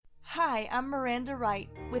Hi, I'm Miranda Wright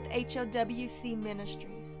with HOWC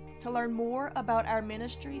Ministries. To learn more about our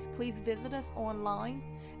ministries, please visit us online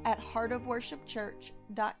at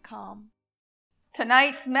heartofworshipchurch.com.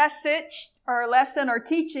 Tonight's message, or lesson, or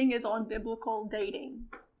teaching is on biblical dating.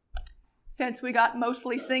 Since we got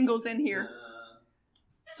mostly singles in here.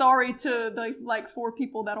 Sorry to the 4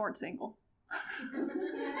 people that aren't single.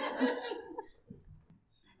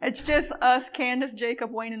 It's just us, Candace,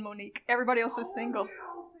 Jacob, Wayne, and Monique. Everybody else is single.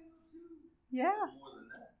 Yeah.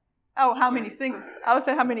 Oh, how many singles? I would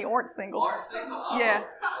say how many aren't single. Aren't single? Oh. Yeah.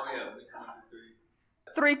 Oh, yeah. 1, 2,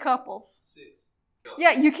 3 3. couples. 6.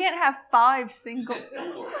 Yeah, you can't have 5 single. You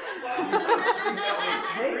said 4.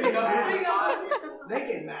 They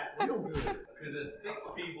can math real good. Because there's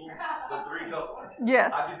 6 people, the 3 couples.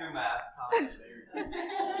 Yes. I can do math.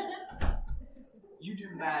 You do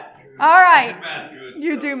math good. All right. I do math good.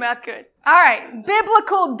 You do math good. All right.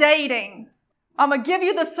 Biblical dating. I'm going to give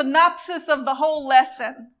you the synopsis of the whole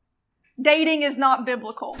lesson. Dating is not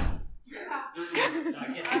biblical.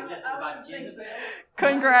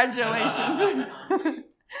 Congratulations.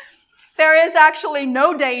 There is actually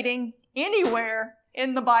no dating anywhere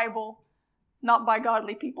in the Bible, not by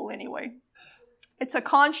godly people anyway. It's a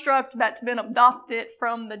construct that's been adopted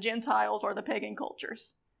from the Gentiles or the pagan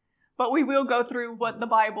cultures. But we will go through what the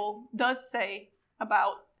Bible does say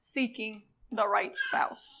about seeking the right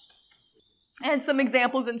spouse. And some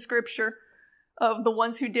examples in Scripture of the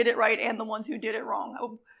ones who did it right and the ones who did it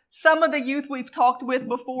wrong. Some of the youth we've talked with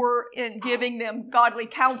before in giving them godly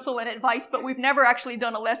counsel and advice, but we've never actually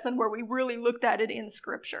done a lesson where we really looked at it in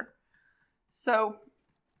Scripture. So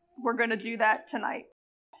we're going to do that tonight.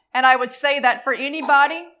 And I would say that for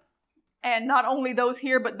anybody, and not only those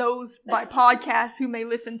here, but those by podcast who may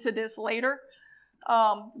listen to this later,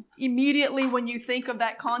 immediately when you think of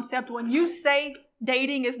that concept, when you say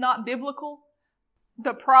dating is not biblical,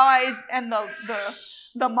 the pride and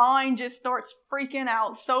the mind just starts freaking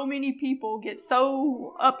out. So many people get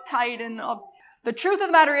so uptight and the truth of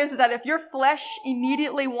the matter is that if your flesh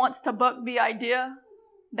immediately wants to buck the idea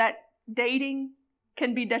that dating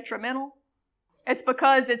can be detrimental, it's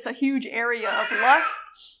because it's a huge area of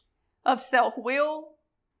lust, of self-will,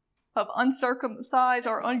 of uncircumcised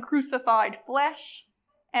or uncrucified flesh,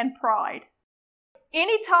 and pride.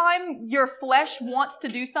 Anytime your flesh wants to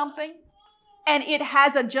do something and it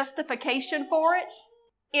has a justification for it,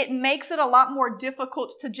 it makes it a lot more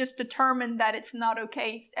difficult to just determine that it's not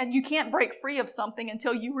okay. And you can't break free of something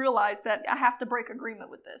until you realize that I have to break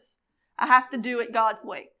agreement with this. I have to do it God's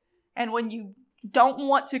way. And when you don't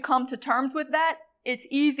want to come to terms with that, it's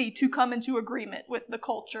easy to come into agreement with the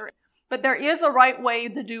culture. But there is a right way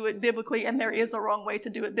to do it biblically, and there is a wrong way to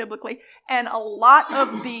do it biblically. And a lot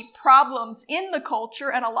of the problems in the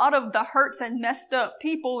culture and a lot of the hurts and messed up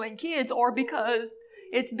people and kids are because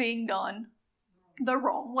it's being done the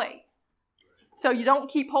wrong way. So you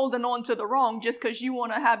don't keep holding on to the wrong just because you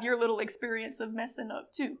want to have your little experience of messing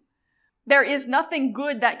up too. There is nothing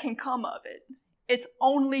good that can come of it. It's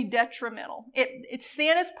only detrimental.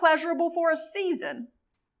 Sin is pleasurable for a season,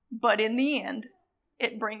 but in the end,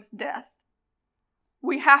 it brings death.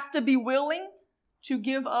 We have to be willing to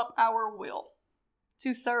give up our will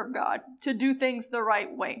to serve God, to do things the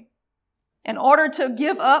right way. In order to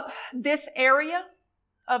give up this area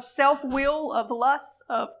of self-will, of lust,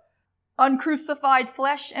 of uncrucified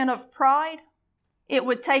flesh, and of pride, it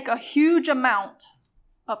would take a huge amount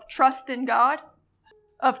of trust in God,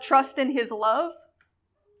 of trust in His love,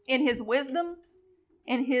 in His wisdom,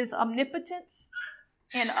 in His omnipotence.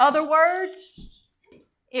 In other words,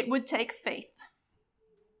 it would take faith.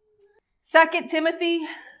 2 Timothy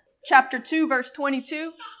chapter 2, verse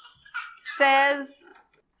 22 says,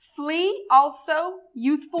 "Flee also,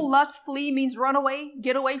 youthful lust, flee means run away,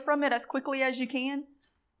 get away from it as quickly as you can.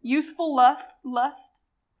 Youthful lust,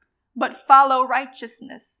 but follow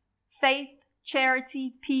righteousness, faith,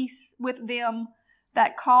 charity, peace with them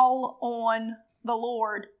that call on the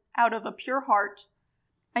Lord out of a pure heart."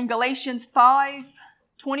 And Galatians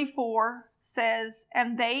 5:24 says,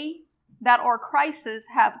 "And they that are Christ's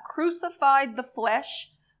have crucified the flesh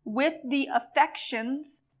with the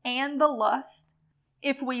affections and the lust.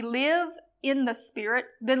 If we live in the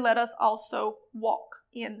Spirit, then let us also walk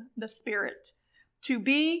in the Spirit." To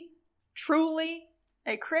be truly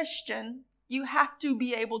a Christian, you have to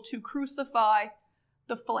be able to crucify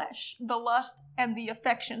the flesh, the lust, and the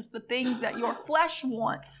affections, the things that your flesh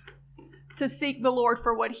wants, to seek the Lord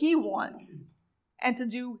for what He wants and to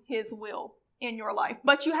do His will in your life.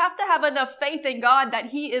 But you have to have enough faith in God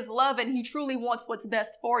that He is love and He truly wants what's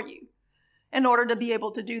best for you in order to be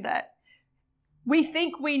able to do that. We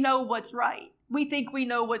think we know what's right. We think we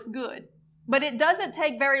know what's good. But it doesn't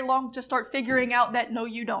take very long to start figuring out that no,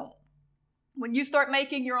 you don't. When you start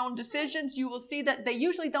making your own decisions, you will see that they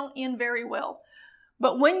usually don't end very well.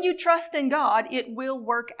 But when you trust in God, it will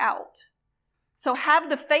work out. So have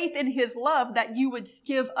the faith in His love that you would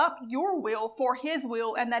give up your will for His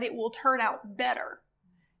will and that it will turn out better,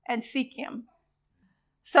 and seek Him.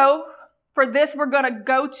 So for this, we're going to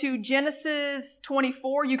go to Genesis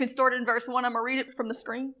 24. You can start in verse 1. I'm going to read it from the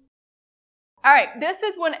screen. All right, this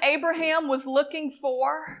is when Abraham was looking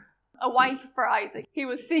for a wife for Isaac. He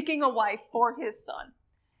was seeking a wife for his son.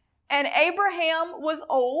 And Abraham was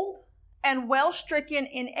old and well stricken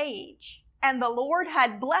in age, and the Lord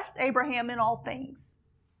had blessed Abraham in all things.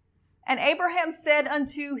 And Abraham said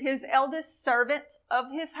unto his eldest servant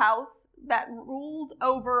of his house that ruled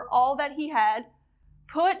over all that he had,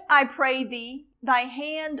 Put, I pray thee, thy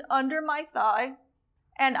hand under my thigh,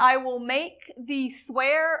 and I will make thee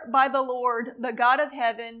swear by the Lord, the God of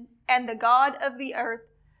heaven and the God of the earth,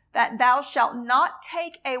 that thou shalt not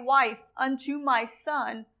take a wife unto my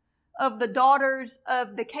son of the daughters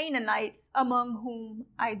of the Canaanites among whom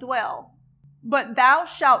I dwell. But thou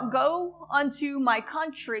shalt go unto my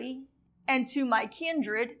country and to my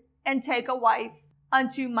kindred, and take a wife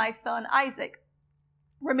unto my son Isaac.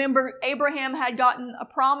 Remember, Abraham had gotten a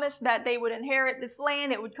promise that they would inherit this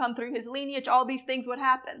land. It would come through his lineage. All these things would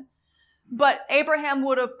happen. But Abraham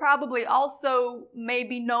would have probably also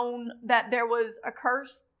maybe known that there was a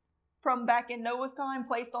curse from back in Noah's time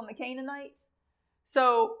placed on the Canaanites.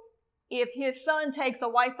 So if his son takes a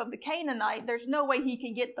wife of the Canaanite, there's no way he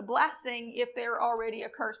can get the blessing if they're already a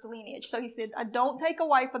cursed lineage. So he said, I don't take a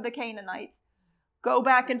wife of the Canaanites. Go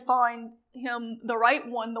back and find him the right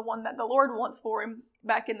one, the one that the Lord wants for him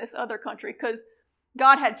back in this other country. Because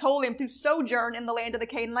God had told him to sojourn in the land of the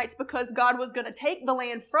Canaanites, because God was going to take the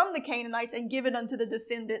land from the Canaanites and give it unto the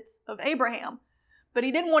descendants of Abraham. But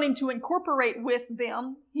He didn't want him to incorporate with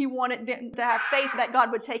them. He wanted them to have faith that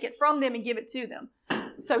God would take it from them and give it to them.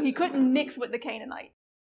 So he couldn't mix with the Canaanites.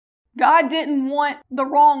 God didn't want the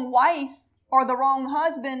wrong wife or the wrong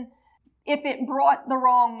husband if it brought the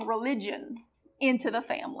wrong religion into the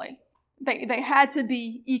family. They had to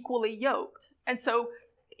be equally yoked. And so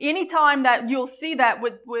anytime that you'll see that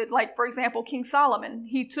with like, for example, King Solomon,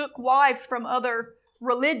 he took wives from other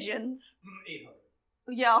religions.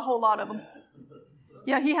 800. Yeah, a whole lot of them.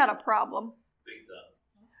 Yeah, he had a problem. Big time.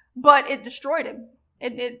 But it destroyed him.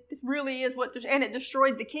 It really is and it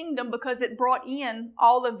destroyed the kingdom, because it brought in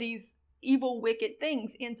all of these evil, wicked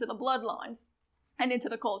things into the bloodlines and into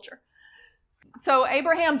the culture. So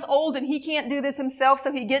Abraham's old and he can't do this himself,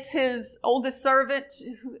 so he gets his oldest servant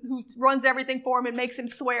who runs everything for him and makes him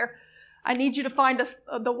swear, I need you to find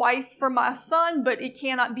the wife for my son, but it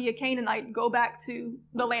cannot be a Canaanite. Go back to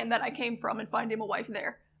the land that I came from and find him a wife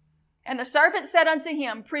there. And the servant said unto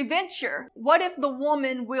him, Preventure, what if the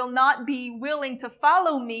woman will not be willing to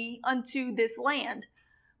follow me unto this land?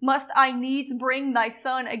 Must I needs bring thy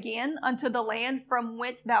son again unto the land from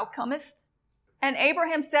whence thou comest? And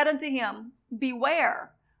Abraham said unto him,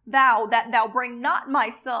 Beware thou that thou bring not my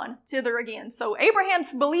son thither again. So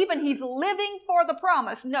Abraham's believing he's living for the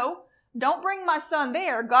promise. No, don't bring my son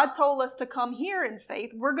there. God told us to come here in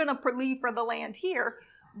faith. We're going to leave for the land here,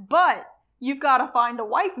 but you've got to find a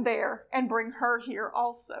wife there and bring her here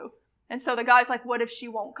also. And so the guy's like, what if she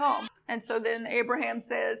won't come? And so then Abraham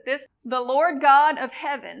says this, The Lord God of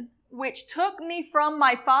heaven, which took me from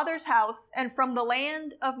my father's house and from the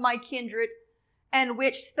land of my kindred, and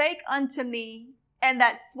which spake unto me, and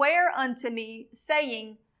that sware unto me,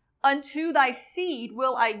 saying, Unto thy seed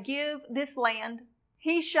will I give this land.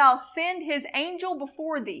 He shall send his angel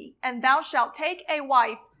before thee, and thou shalt take a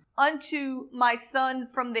wife unto my son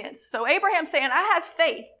from thence. So Abraham's saying, I have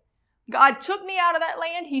faith. God took me out of that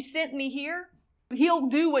land. He sent me here. He'll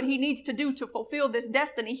do what he needs to do to fulfill this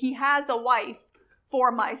destiny. He has a wife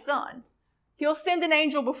for my son. He'll send an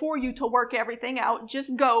angel before you to work everything out.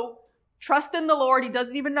 Just go. Trust in the Lord. He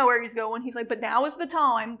doesn't even know where he's going. He's like, but now is the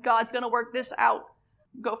time. God's going to work this out.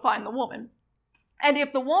 Go find the woman. And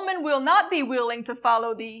if the woman will not be willing to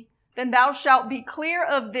follow thee, then thou shalt be clear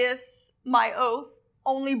of this, my oath.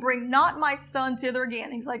 Only bring not my son thither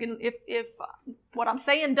again. He's like, if what I'm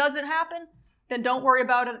saying doesn't happen, then don't worry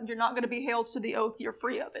about it. You're not going to be held to the oath. You're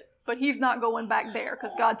free of it. But he's not going back there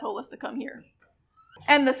because God told us to come here.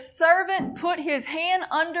 And the servant put his hand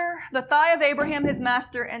under the thigh of Abraham his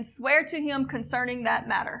master and sware to him concerning that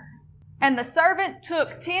matter. And the servant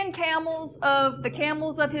took 10 camels of the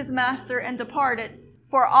camels of his master and departed,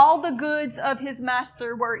 for all the goods of his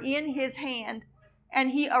master were in his hand.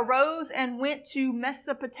 And he arose and went to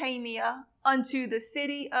Mesopotamia unto the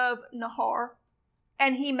city of Nahor.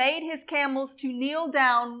 And he made his camels to kneel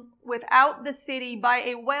down without the city by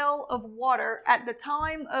a well of water at the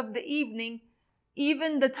time of the evening,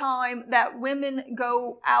 even the time that women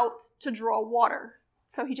go out to draw water.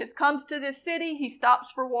 So he just comes to this city, he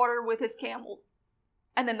stops for water with his camel.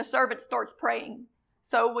 And then the servant starts praying.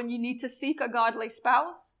 So when you need to seek a godly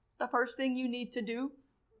spouse, the first thing you need to do,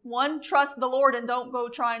 1, trust the Lord and don't go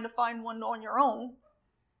trying to find one on your own.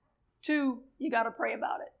 2, you got to pray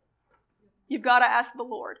about it. You've got to ask the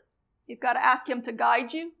Lord. You've got to ask him to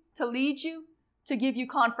guide you, to lead you, to give you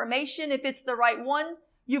confirmation if it's the right one.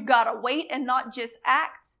 You've got to wait and not just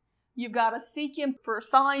act. You've got to seek him for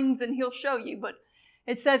signs and he'll show you. But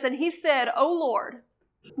it says, and he said, O Lord,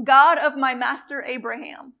 God of my master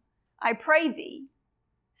Abraham, I pray thee,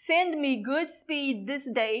 send me good speed this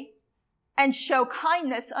day and show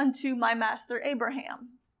kindness unto my master Abraham.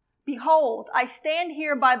 Behold, I stand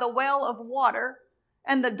here by the well of water,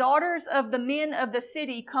 and the daughters of the men of the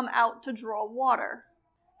city come out to draw water.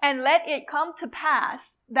 And let it come to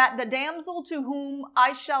pass that the damsel to whom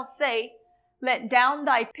I shall say, let down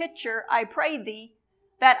thy pitcher, I pray thee,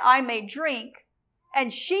 that I may drink,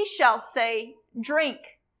 and she shall say, drink,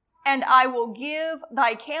 and I will give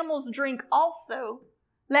thy camels drink also.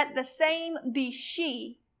 Let the same be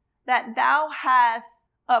she that thou hast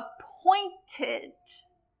appointed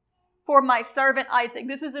for my servant Isaac.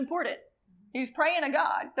 This is important. He's praying to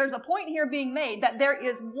God. There's a point here being made that there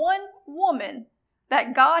is one woman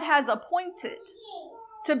that God has appointed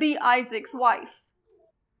to be Isaac's wife.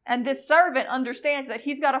 And this servant understands that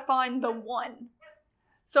he's got to find the one.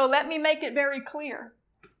 So let me make it very clear.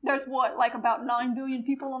 There's like about 9 billion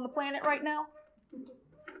people on the planet right now?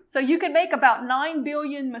 So you can make about 9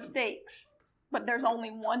 billion mistakes, but there's only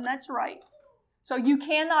one that's right. So you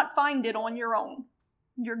cannot find it on your own.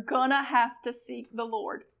 You're gonna have to seek the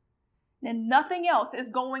Lord. And nothing else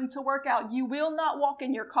is going to work out. You will not walk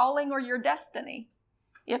in your calling or your destiny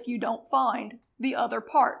if you don't find the other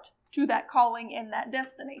part to that calling and that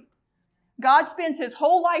destiny. God spends his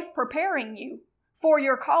whole life preparing you for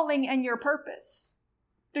your calling and your purpose.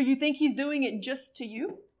 Do you think he's doing it just to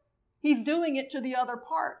you? He's doing it to the other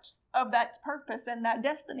part of that purpose and that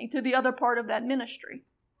destiny, to the other part of that ministry.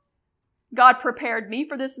 God prepared me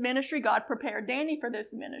for this ministry. God prepared Danny for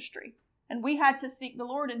this ministry. And we had to seek the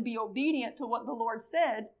Lord and be obedient to what the Lord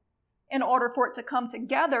said in order for it to come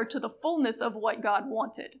together to the fullness of what God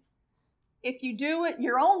wanted. If you do it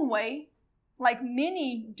your own way, like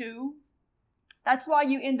many do, that's why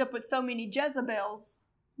you end up with so many Jezebels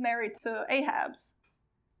married to Ahabs.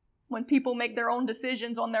 When people make their own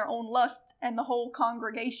decisions on their own lust and the whole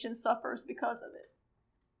congregation suffers because of it.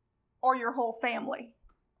 Or your whole family.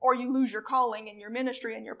 Or you lose your calling and your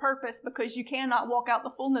ministry and your purpose because you cannot walk out the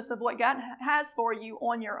fullness of what God has for you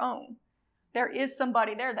on your own. There is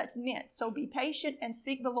somebody there that's meant. So be patient and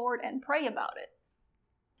seek the Lord and pray about it.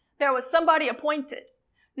 There was somebody appointed.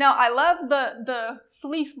 Now, I love the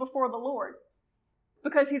fleece before the Lord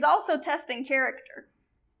because he's also testing character.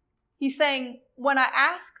 He's saying, when I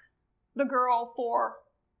ask the girl for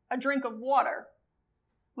a drink of water,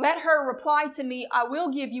 let her reply to me, I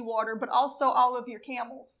will give you water, but also all of your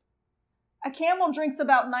camels. A camel drinks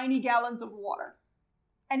about 90 gallons of water.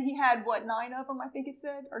 And he had, 9 of them, I think it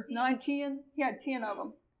said? Or 9, 10? He had 10 of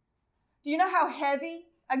them. Do you know how heavy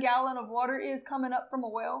a gallon of water is coming up from a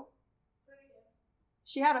well?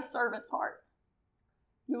 She had a servant's heart.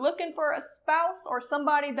 You looking for a spouse or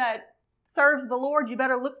somebody that serves the Lord, you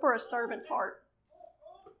better look for a servant's heart.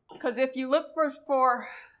 Because if you look for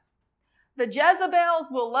the Jezebels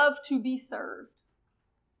will love to be served.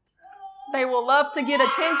 They will love to get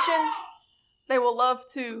attention. They will love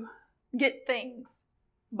to get things.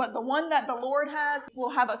 But the one that the Lord has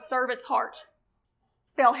will have a servant's heart.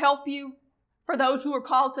 They'll help you. For those who are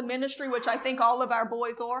called to ministry, which I think all of our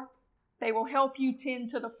boys are, they will help you tend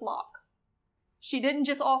to the flock. She didn't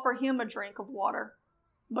just offer him a drink of water,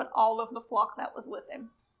 but all of the flock that was with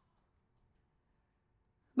him.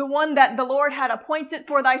 The one that the Lord had appointed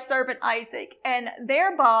for thy servant Isaac, and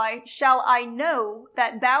thereby shall I know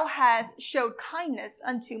that thou hast showed kindness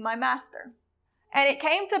unto my master. And it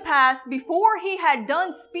came to pass, before he had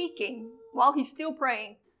done speaking, while he's still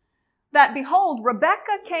praying, that behold,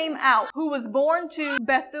 Rebekah came out, who was born to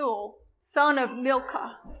Bethuel, son of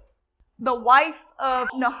Milcah, the wife of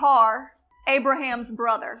Nahor, Abraham's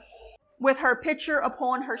brother, with her pitcher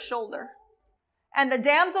upon her shoulder. And the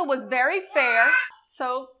damsel was very fair,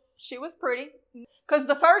 so she was pretty. Because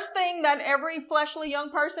the first thing that every fleshly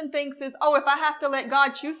young person thinks is, oh, if I have to let God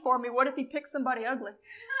choose for me, what if he picks somebody ugly?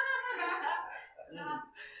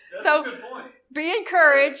 That's So, a good point. be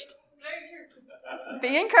encouraged.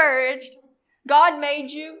 Be encouraged. God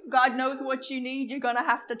made you. God knows what you need. You're going to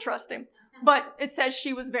have to trust him. But it says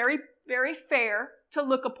she was very, very fair to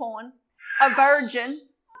look upon, a virgin.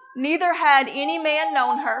 Neither had any man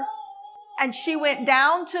known her. And she went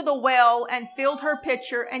down to the well and filled her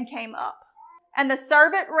pitcher and came up. And the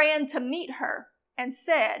servant ran to meet her and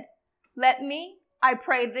said, let me, I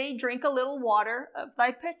pray thee, drink a little water of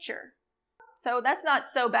thy pitcher. So that's not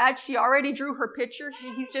so bad. She already drew her pitcher.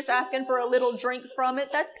 He's just asking for a little drink from it.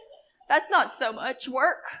 That's not so much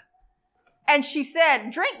work. And she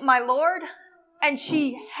said, drink, my lord. And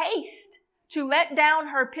she hasted to let down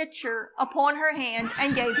her pitcher upon her hand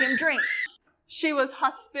and gave him drink. She was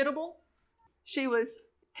hospitable. She was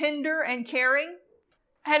tender and caring.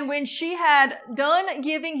 And when she had done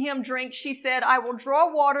giving him drink, she said, I will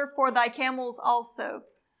draw water for thy camels also,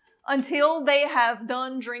 until they have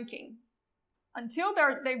done drinking. Until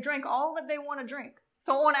they've drank all that they want to drink.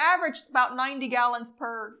 So on average, about 90 gallons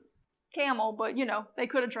per camel, but they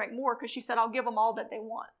could have drank more because she said, I'll give them all that they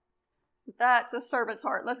want. That's a servant's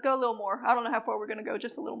heart. Let's go a little more. I don't know how far we're going to go,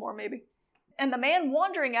 just a little more maybe. And the man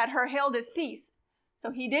wondering at her held his peace. So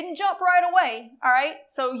he didn't jump right away, all right?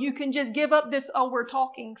 So you can just give up this, we're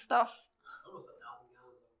talking stuff.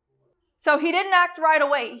 So he didn't act right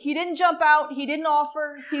away. He didn't jump out. He didn't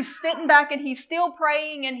offer. He's sitting back and he's still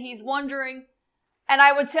praying and he's wondering. And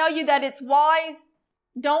I would tell you that it's wise.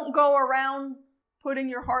 Don't go around putting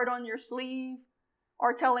your heart on your sleeve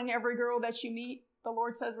or telling every girl that you meet, the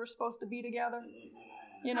Lord says we're supposed to be together.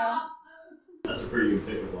 That's a pretty good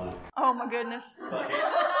pickup line. Oh my goodness.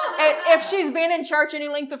 If she's been in church any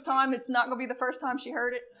length of time, it's not going to be the first time she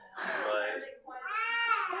heard it. Right.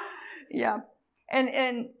 Yeah.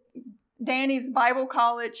 And Danny's Bible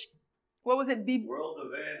College, what was it? World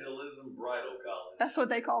Evangelism Bridal College. That's what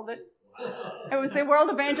they called it. It was the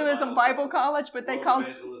World Evangelism Bible College, but they called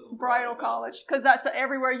it Bridal College. Because that's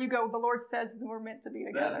everywhere you go, the Lord says we're meant to be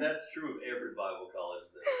together. That's true of every Bible college.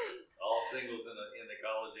 All singles in the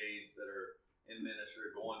college age that are in ministry,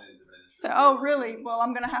 going into ministry. So, really? Well,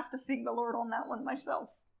 I'm going to have to seek the Lord on that one myself.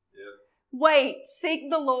 Yep. Wait,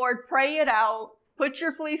 seek the Lord, pray it out, put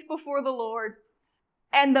your fleece before the Lord.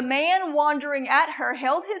 And the man wandering at her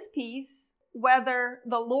held his peace, whether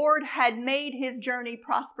the Lord had made his journey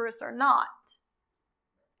prosperous or not.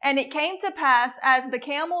 And it came to pass, as the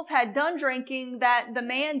camels had done drinking, that the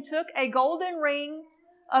man took a golden ring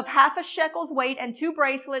of 1/2 shekel's weight and 2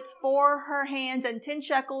 bracelets for her hands and 10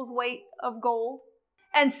 shekels weight of gold,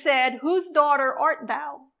 and said, whose daughter art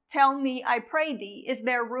thou? Tell me, I pray thee, is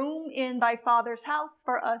there room in thy father's house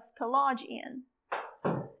for us to lodge in?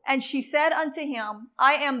 And she said unto him,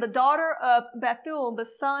 I am the daughter of Bethuel, the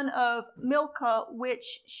son of Milcah,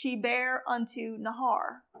 which she bare unto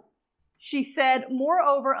Nahor. She said,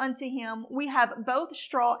 moreover unto him, we have both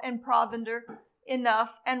straw and provender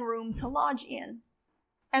enough and room to lodge in.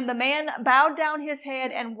 And the man bowed down his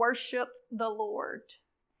head and worshipped the Lord.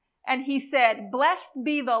 And he said, blessed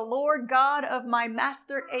be the Lord God of my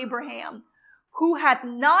master Abraham, who hath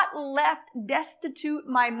not left destitute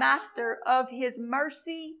my master of his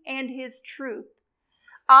mercy and his truth.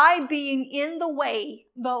 I being in the way,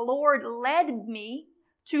 the Lord led me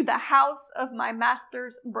to the house of my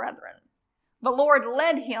master's brethren. The Lord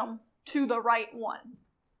led him to the right one.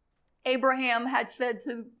 Abraham had said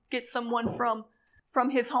to get someone from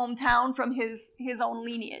his hometown, from his own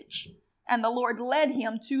lineage. And the Lord led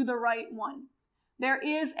him to the right one. There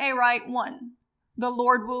is a right one. The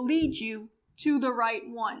Lord will lead you to the right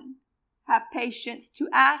one. Have patience to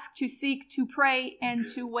ask, to seek, to pray, and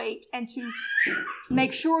to wait, and to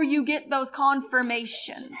make sure you get those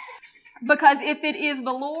confirmations. Because if it is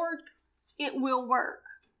the Lord, it will work.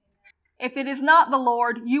 If it is not the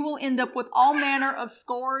Lord, you will end up with all manner of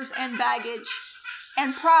scores and baggage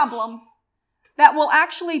and problems that will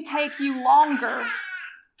actually take you longer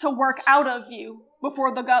to work out of you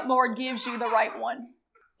before the Lord gives you the right one.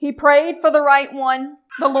 He prayed for the right one.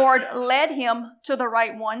 The Lord led him to the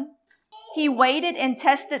right one. He waited and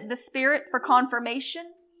tested the Spirit for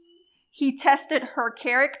confirmation. He tested her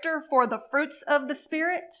character for the fruits of the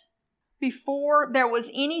Spirit before there was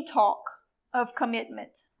any talk of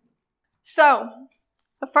commitment. So,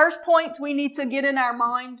 the first point we need to get in our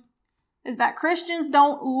mind is that Christians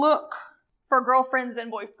don't look for girlfriends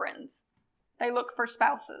and boyfriends. They look for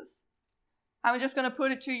spouses. I'm just going to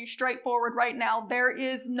put it to you straightforward right now. There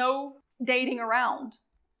is no dating around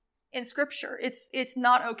in Scripture. It's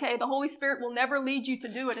not okay. The Holy Spirit will never lead you to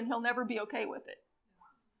do it, and He'll never be okay with it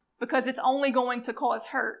because it's only going to cause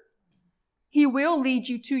hurt. He will lead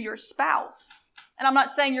you to your spouse. And I'm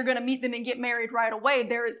not saying you're going to meet them and get married right away.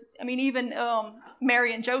 Even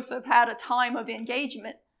Mary and Joseph had a time of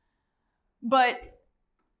engagement. But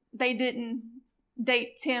they didn't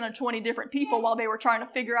date 10 or 20 different people while they were trying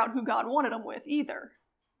to figure out who God wanted them with either.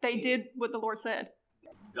 They did what the Lord said.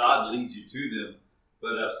 God leads you to them,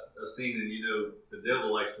 but I've seen, and the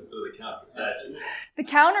devil likes to throw the counterfeits at you. The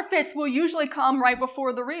counterfeits will usually come right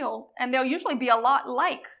before the real, and they'll usually be a lot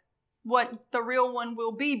like what the real one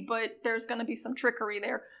will be, but there's going to be some trickery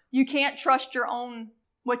there. You can't trust your own,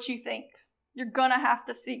 what you think. You're going to have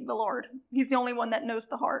to seek the Lord. He's the only one that knows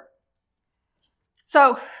the heart.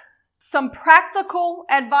 So, some practical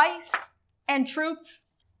advice and truths.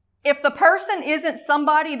 If the person isn't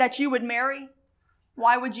somebody that you would marry,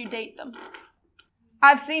 why would you date them?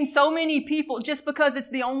 I've seen so many people, just because it's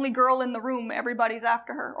the only girl in the room, everybody's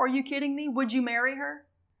after her. Are you kidding me? Would you marry her?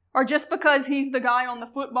 Or just because he's the guy on the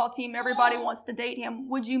football team, everybody wants to date him.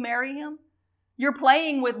 Would you marry him? You're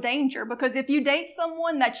playing with danger, because if you date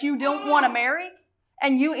someone that you don't want to marry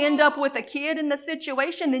and you end up with a kid in the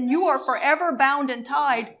situation, then you are forever bound and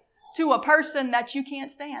tied to a person that you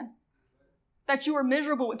can't stand, that you are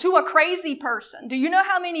miserable with, to a crazy person. Do you know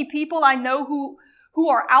how many people I know who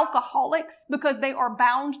are alcoholics because they are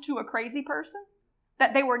bound to a crazy person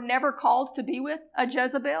that they were never called to be with, a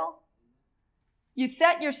Jezebel? You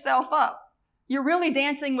set yourself up. You're really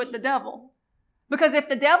dancing with the devil. Because if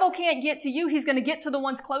the devil can't get to you, he's going to get to the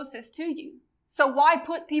ones closest to you. So why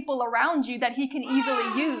put people around you that he can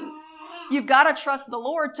easily use? You've got to trust the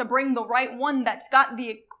Lord to bring the right one that's got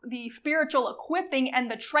the spiritual equipping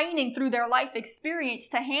and the training through their life experience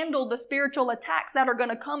to handle the spiritual attacks that are going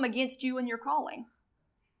to come against you and your calling.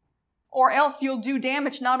 Or else you'll do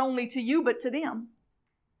damage not only to you, but to them.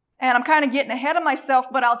 And I'm kind of getting ahead of myself,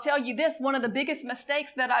 but I'll tell you this, one of the biggest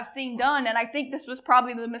mistakes that I've seen done, and I think this was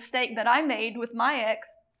probably the mistake that I made with my ex,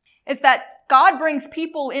 is that God brings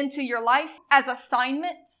people into your life as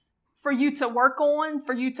assignments for you to work on,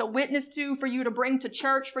 for you to witness to, for you to bring to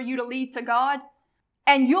church, for you to lead to God.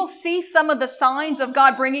 And you'll see some of the signs of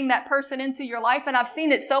God bringing that person into your life. And I've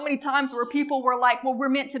seen it so many times where people were like, well, we're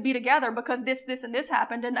meant to be together because this, and this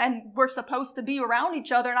happened. And we're supposed to be around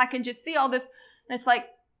each other. And I can just see all this. And it's like,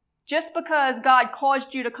 just because God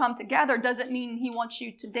caused you to come together doesn't mean he wants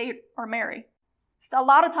you to date or marry. A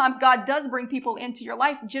lot of times God does bring people into your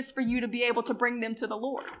life just for you to be able to bring them to the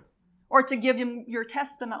Lord or to give them your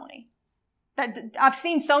testimony. That I've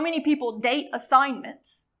seen so many people date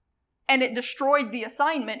assignments and it destroyed the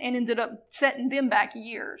assignment and ended up setting them back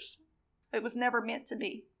years. It was never meant to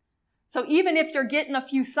be. So even if you're getting a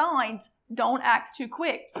few signs, don't act too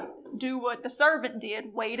quick. Do what the servant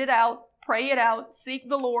did. Wait it out. Pray it out. Seek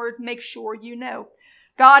the Lord. Make sure you know.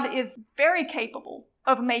 God is very capable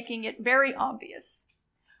of making it very obvious.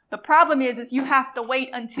 The problem is you have to wait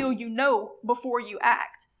until you know before you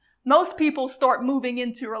act. Most people start moving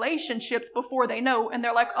into relationships before they know, and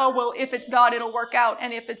they're like, oh, well, if it's God, it'll work out,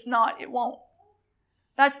 and if it's not, it won't.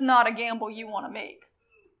 That's not a gamble you want to make.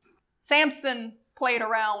 Samson played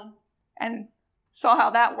around and saw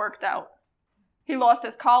how that worked out. He lost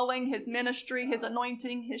his calling, his ministry, his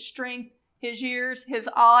anointing, his strength, his years, his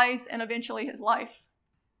eyes, and eventually his life,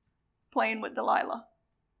 playing with Delilah.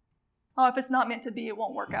 Oh, if it's not meant to be, it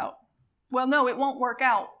won't work out. Well, no, it won't work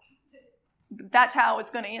out. That's how it's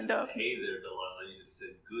going to end up. Hey there, Delilah. You just said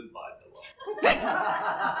goodbye,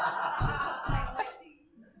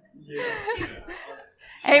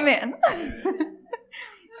 Delilah. Amen.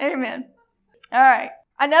 Amen. All right.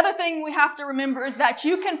 Another thing we have to remember is that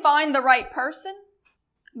you can find the right person,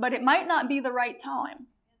 but it might not be the right time.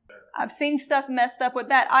 I've seen stuff messed up with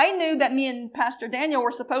that. I knew that me and Pastor Daniel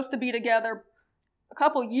were supposed to be together a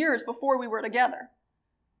couple years before we were together.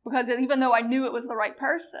 Because even though I knew it was the right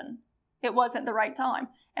person, it wasn't the right time.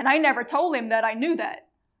 And I never told him that I knew that,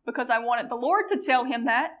 because I wanted the Lord to tell him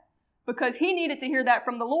that, because he needed to hear that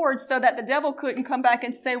from the Lord so that the devil couldn't come back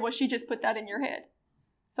and say, well, she just put that in your head.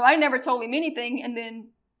 So I never told him anything. And then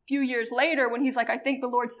a few years later, when he's like, I think the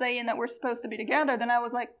Lord's saying that we're supposed to be together, then I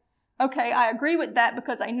was like, okay, I agree with that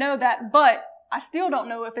because I know that, but I still don't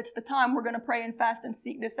know if it's the time. We're going to pray and fast and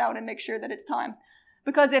seek this out and make sure that it's time.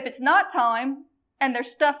 Because if it's not time and there's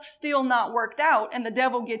stuff still not worked out and the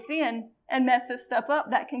devil gets in and messes stuff up,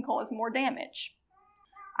 that can cause more damage.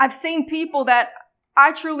 I've seen people that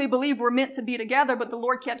I truly believe were meant to be together, but the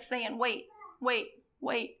Lord kept saying, wait, wait,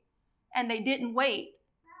 wait. And they didn't wait.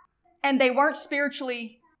 And they weren't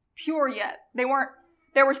spiritually pure yet. There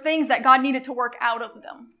were things that God needed to work out of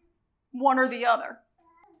them, one or the other.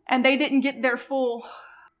 And they didn't get their full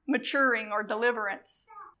maturing or deliverance.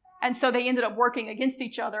 And so they ended up working against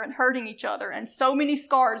each other and hurting each other. And so many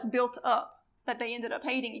scars built up that they ended up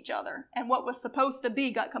hating each other. And what was supposed to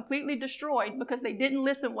be got completely destroyed because they didn't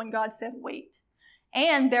listen when God said, wait.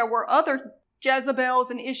 And there were other Jezebels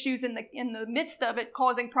and issues in the midst of it,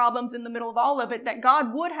 causing problems in the middle of all of it, that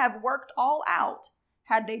God would have worked all out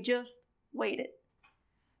had they just waited.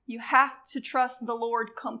 You have to trust the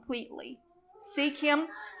Lord completely. Seek Him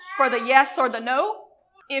for the yes or the no.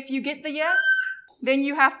 If you get the yes, then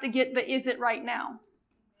you have to get the is it right now.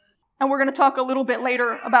 And we're going to talk a little bit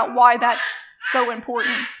later about why that's so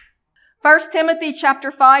important. 1 Timothy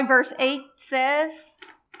chapter 5 verse 8 says,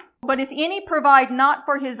 "But if any provide not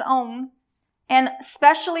for his own, and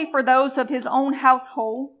especially for those of his own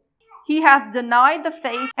household, he hath denied the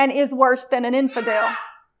faith and is worse than an infidel."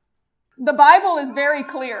 The Bible is very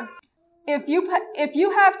clear. If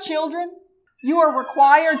you have children, you are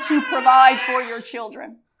required to provide for your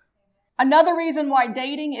children. Another reason why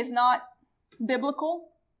dating is not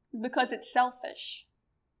biblical is because it's selfish.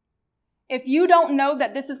 If you don't know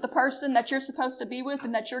that this is the person that you're supposed to be with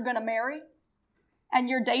and that you're going to marry, and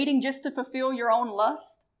you're dating just to fulfill your own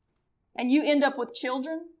lust, and you end up with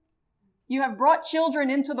children, you have brought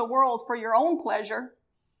children into the world for your own pleasure,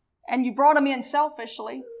 and you brought them in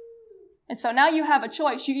selfishly. And so now you have a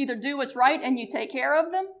choice. You either do what's right and you take care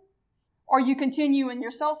of them, or you continue in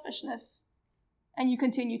your selfishness and you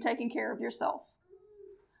continue taking care of yourself.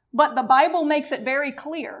 But the Bible makes it very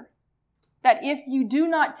clear that if you do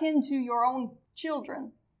not tend to your own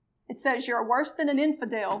children, it says you're worse than an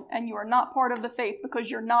infidel and you are not part of the faith because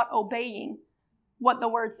you're not obeying what the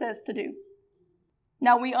Word says to do.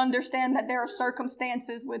 Now, we understand that there are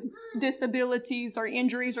circumstances with disabilities or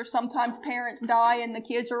injuries, or sometimes parents die and the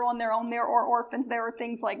kids are on their own there, or orphans. There are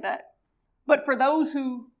things like that. But for those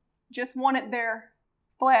who just wanted their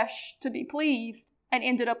flesh to be pleased and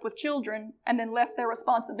ended up with children and then left their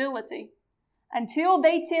responsibility, until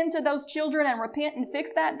they tend to those children and repent and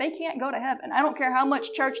fix that, they can't go to heaven. I don't care how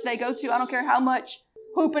much church they go to. I don't care how much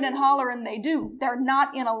hooping and hollering they do. They're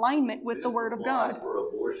not in alignment with the Word of God. For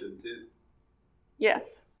abortion too.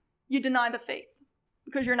 Yes, you deny the faith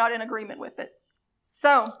because you're not in agreement with it.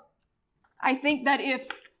 So, I think that if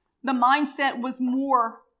the mindset was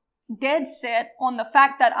more dead set on the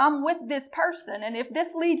fact that I'm with this person, and if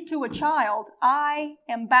this leads to a child, I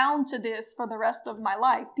am bound to this for the rest of my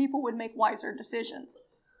life, people would make wiser decisions.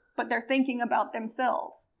 But they're thinking about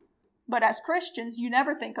themselves. But as Christians, you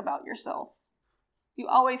never think about yourself. You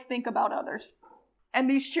always think about others. And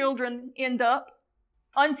these children end up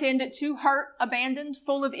untended to, hurt, abandoned,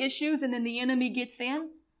 full of issues, and then the enemy gets in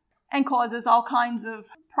and causes all kinds of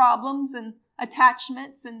problems and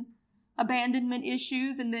attachments and abandonment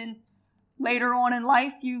issues, and then later on in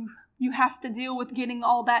life you have to deal with getting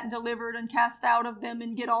all that delivered and cast out of them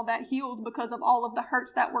and get all that healed because of all of the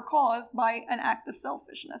hurts that were caused by an act of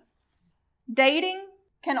selfishness. Dating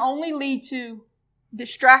can only lead to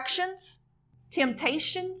distractions,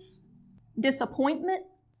 temptations, disappointment,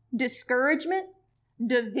 discouragement,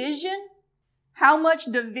 division. How much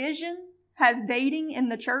division has dating in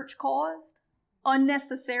the church caused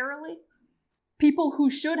unnecessarily? People who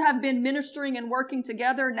should have been ministering and working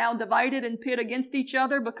together now divided and pit against each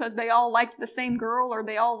other because they all liked the same girl, or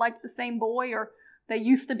they all liked the same boy, or they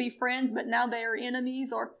used to be friends but now they are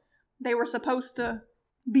enemies, or they were supposed to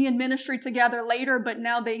be in ministry together later but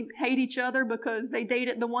now they hate each other because they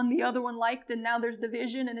dated the one the other one liked, and now there's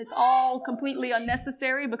division, and it's all completely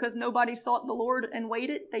unnecessary because nobody sought the Lord and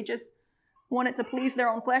waited. They just wanted to please their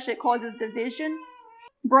own flesh. It causes division,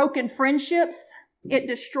 broken friendships. It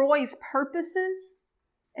destroys purposes.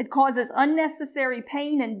 It causes unnecessary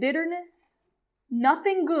pain and bitterness.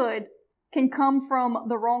 Nothing good can come from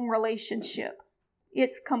the wrong relationship.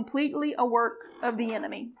 It's completely a work of the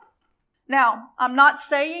enemy. Now, I'm not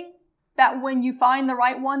saying that when you find the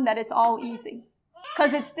right one that it's all easy,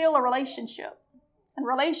 because it's still a relationship. And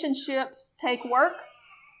relationships take work.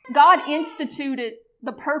 God instituted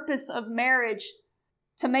the purpose of marriage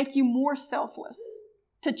to make you more selfless,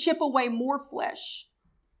 to chip away more flesh.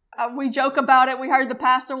 We joke about it. We heard the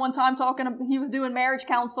pastor one time talking, he was doing marriage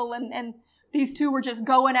counsel, and these two were just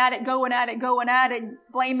going at it,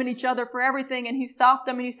 blaming each other for everything. And he stopped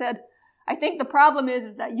them and he said, I think the problem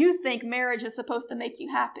is that you think marriage is supposed to make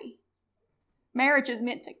you happy. Marriage is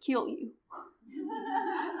meant to kill you.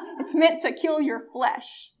 It's meant to kill your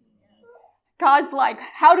flesh. God's like,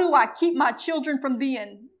 how do I keep my children from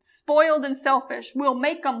being spoiled and selfish? We'll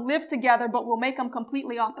make them live together, but we'll make them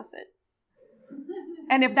completely opposite.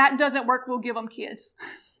 And if that doesn't work, we'll give them kids.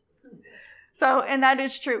 So, and that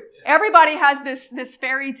is true. Everybody has this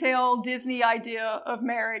fairy tale Disney idea of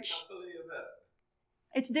marriage.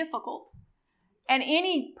 It's difficult. And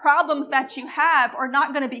any problems that you have are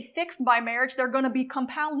not going to be fixed by marriage. They're going to be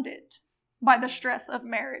compounded by the stress of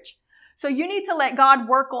marriage. So you need to let God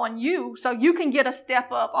work on you so you can get a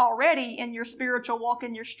step up already in your spiritual walk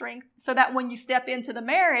and your strength, so that when you step into the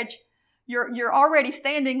marriage, you're already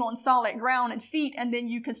standing on solid ground and feet, and then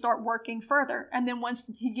you can start working further. And then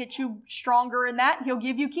once he gets you stronger in that, he'll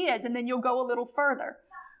give you kids, and then you'll go a little further.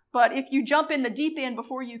 But if you jump in the deep end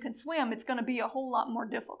before you can swim, it's going to be a whole lot more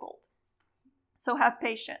difficult. So have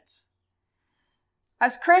patience.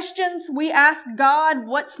 As Christians, we ask God,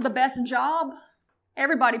 what's the best job?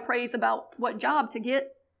 Everybody prays about what job to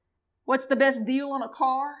get. What's the best deal on a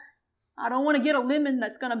car? I don't want to get a lemon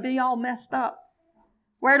that's going to be all messed up.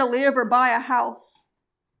 Where to live or buy a house.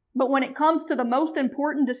 But when it comes to the most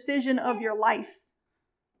important decision of your life,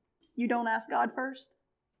 you don't ask God first.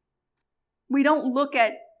 We don't look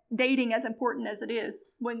at dating as important as it is.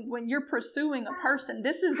 When you're pursuing a person,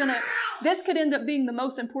 this could end up being the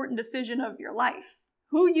most important decision of your life.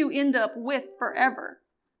 Who you end up with forever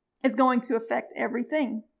is going to affect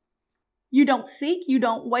everything. You don't seek, you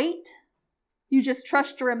don't wait. You just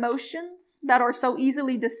trust your emotions that are so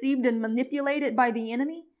easily deceived and manipulated by the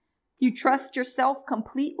enemy. You trust yourself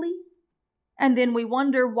completely. And then we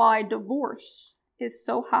wonder why divorce is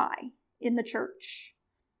so high in the church.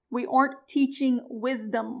 We aren't teaching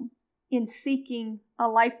wisdom in seeking a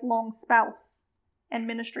lifelong spouse and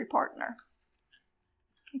ministry partner.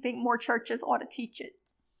 I think more churches ought to teach it.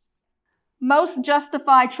 Most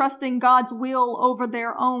justify trusting God's will over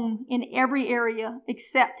their own in every area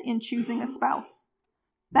except in choosing a spouse.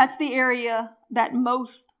 That's the area that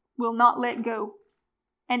most will not let go.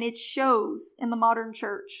 And it shows in the modern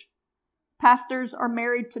church. Pastors are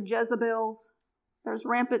married to Jezebels. There's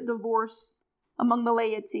rampant divorce among the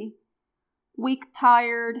laity. Weak,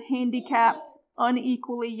 tired, handicapped,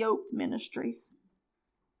 unequally yoked ministries.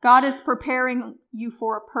 God is preparing you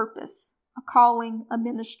for a purpose, a calling, a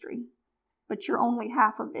ministry. But you're only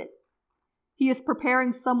half of it. He is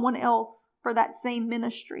preparing someone else for that same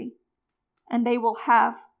ministry, and they will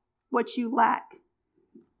have what you lack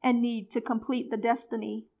and need to complete the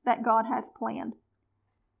destiny that God has planned.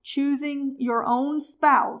 Choosing your own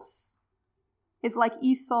spouse is like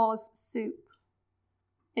Esau's soup.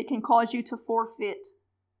 It can cause you to forfeit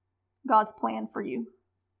God's plan for you.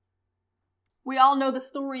 We all know the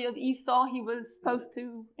story of Esau. He was supposed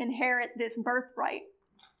to inherit this birthright,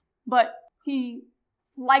 but he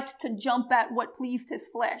liked to jump at what pleased his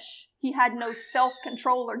flesh. He had no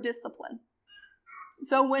self-control or discipline.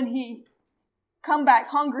 So when he come back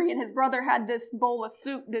hungry and his brother had this bowl of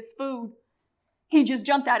soup, this food, he just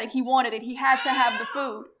jumped at it. He wanted it. He had to have the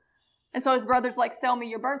food. And so his brother's like, sell me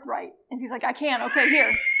your birthright. And he's like, I can't. Okay,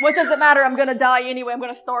 here. What does it matter? I'm going to die anyway. I'm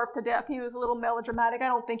going to starve to death. He was a little melodramatic. I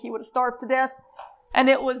don't think he would have starved to death. And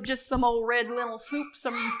it was just some old red lentil soup,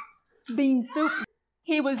 some bean soup.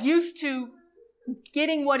 He was used to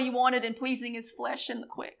getting what he wanted and pleasing his flesh in the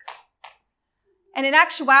quick. And in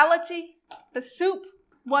actuality, the soup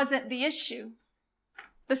wasn't the issue.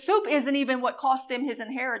 The soup isn't even what cost him his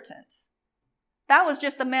inheritance. That was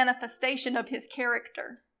just a manifestation of his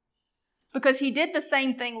character. Because he did the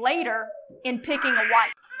same thing later in picking a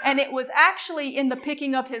wife. And it was actually in the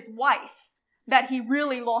picking of his wife that he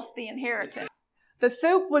really lost the inheritance. The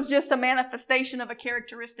soup was just a manifestation of a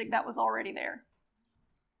characteristic that was already there.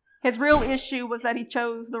 His real issue was that he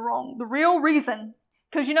chose the real reason.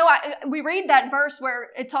 Because, we read that verse where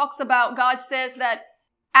it talks about, God says that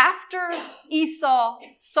after Esau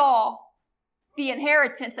saw the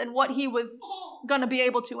inheritance and what he was going to be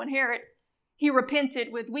able to inherit, he repented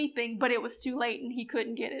with weeping, but it was too late and he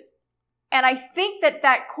couldn't get it. And I think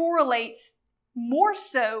that correlates more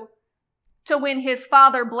so to when his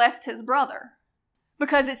father blessed his brother.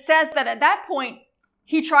 Because it says that at that point,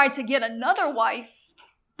 he tried to get another wife,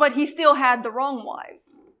 but he still had the wrong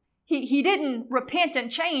wives. He didn't repent and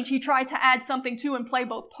change. He tried to add something to and play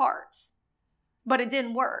both parts. But it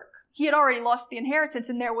didn't work. He had already lost the inheritance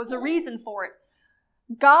and there was a reason for it.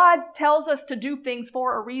 God tells us to do things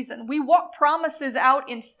for a reason. We walk promises out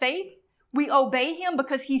in faith. We obey him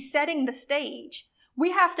because he's setting the stage.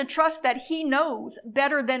 We have to trust that he knows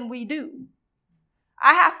better than we do.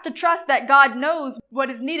 I have to trust that God knows what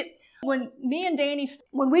is needed. When me and Danny,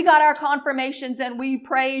 when we got our confirmations and we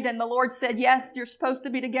prayed and the Lord said, yes, you're supposed to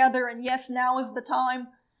be together and yes, now is the time.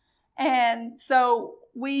 And so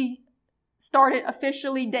we started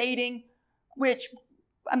officially dating,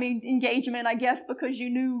 engagement, I guess, because we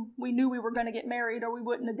knew we were going to get married or we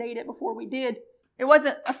wouldn't have dated before we did. It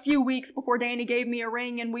wasn't a few weeks before Danny gave me a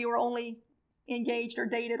ring and we were only engaged or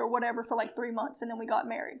dated or whatever for like 3 months and then we got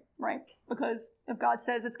married, right? Because if God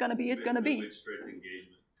says it's going to be, it's going to be. Strict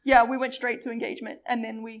engagement. Yeah, we went straight to engagement, and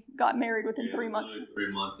then we got married within 3 months.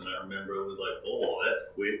 3 months, and I remember it was like, oh, that's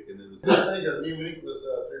quick. And it was I think a new week was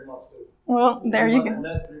 3 months too. Well, there you go. We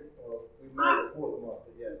met the fourth month,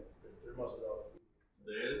 but yeah, 3 months ago.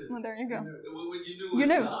 Well, there you go. When you knew it You was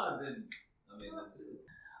knew. God, then, I mean, that's it.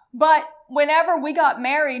 But whenever we got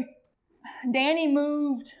married, Danny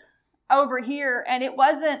moved over here, and it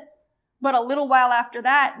wasn't but a little while after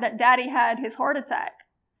that Daddy had his heart attack.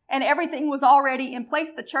 And everything was already in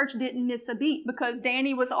place. The church didn't miss a beat because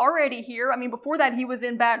Danny was already here. I mean, before that he was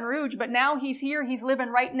in Baton Rouge, but now he's here. He's living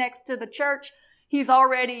right next to the church. He's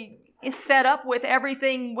already set up with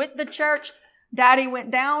everything with the church. Daddy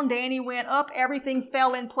went down, Danny went up, everything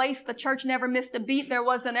fell in place. The church never missed a beat. There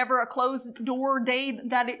wasn't ever a closed door day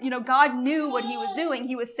that, God knew what he was doing.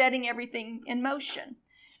 He was setting everything in motion.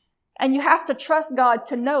 And you have to trust God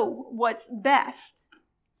to know what's best.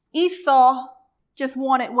 Esau just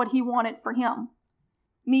wanted what he wanted for him.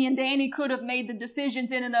 Me and Danny could have made the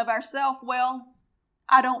decisions in and of ourselves. Well,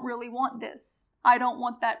 I don't really want this. I don't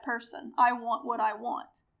want that person. I want what I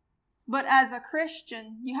want. But as a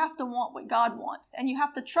Christian, you have to want what God wants. And you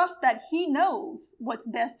have to trust that He knows what's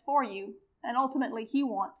best for you. And ultimately, He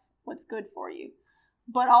wants what's good for you.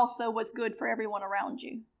 But also what's good for everyone around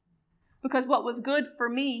you. Because what was good for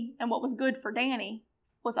me and what was good for Danny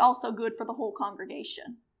was also good for the whole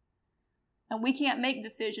congregation. And we can't make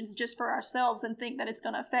decisions just for ourselves and think that it's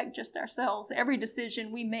going to affect just ourselves. Every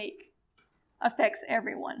decision we make affects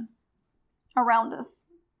everyone around us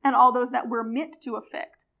and all those that we're meant to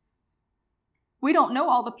affect. We don't know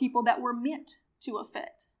all the people that we're meant to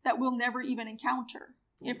affect, that we'll never even encounter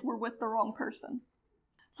if we're with the wrong person.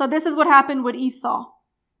 So this is what happened with Esau.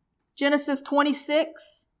 Genesis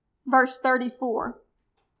 26, verse 34.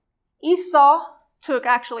 Esau took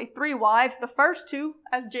actually 3 wives. The first 2,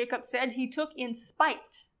 as Jacob said, he took in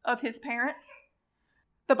spite of his parents.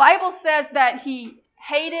 The Bible says that he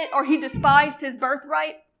hated or he despised his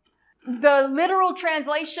birthright. The literal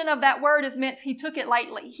translation of that word is meant he took it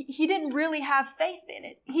lightly. He didn't really have faith in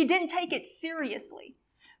it. He didn't take it seriously.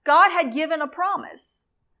 God had given a promise.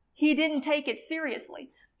 He didn't take it seriously.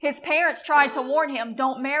 His parents tried to warn him,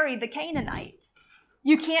 don't marry the Canaanite.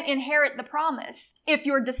 You can't inherit the promise if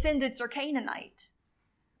your descendants are Canaanite.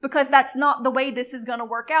 Because that's not the way this is going to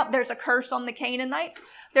work out. There's a curse on the Canaanites.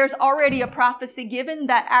 There's already a prophecy given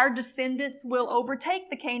that our descendants will overtake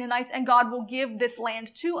the Canaanites and God will give this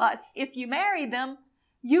land to us. If you marry them,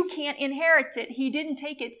 you can't inherit it. He didn't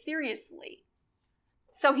take it seriously.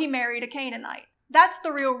 So he married a Canaanite. That's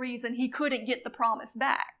the real reason he couldn't get the promise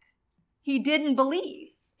back. He didn't believe.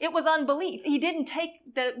 It was unbelief. He didn't take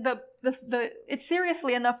it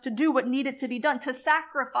seriously enough to do what needed to be done, to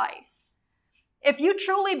sacrifice. If you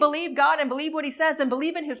truly believe God and believe what He says and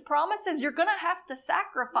believe in His promises, you're going to have to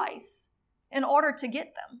sacrifice in order to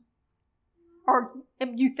get them. Or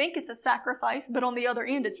you think it's a sacrifice, but on the other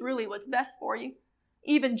end, it's really what's best for you.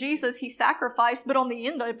 Even Jesus, He sacrificed, but on the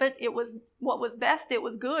end of it, it was what was best. It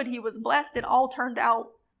was good. He was blessed. It all turned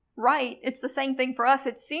out right. It's the same thing for us.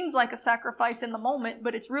 It seems like a sacrifice in the moment,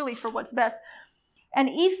 but it's really for what's best. And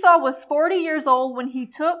Esau was 40 years old when he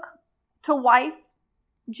took to wife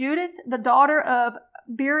Judith, the daughter of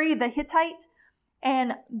Beri the Hittite,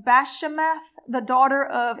 and Bashemath, the daughter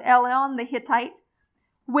of Elon the Hittite,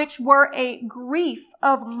 which were a grief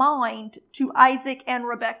of mind to Isaac and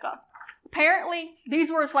Rebekah. Apparently, these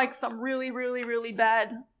were like some really, really, really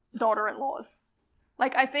bad daughter-in-laws.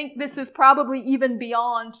 Like, I think this is probably even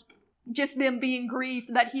beyond just them being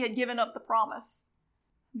grieved that he had given up the promise.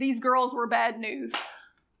 These girls were bad news.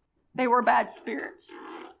 They were bad spirits.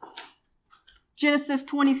 Genesis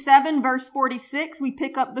 27, verse 46, we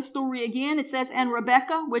pick up the story again. It says, and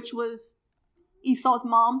Rebekah, which was Esau's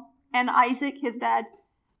mom, and Isaac, his dad,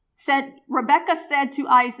 Rebekah said to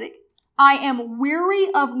Isaac, I am weary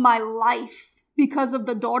of my life because of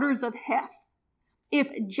the daughters of Heth. If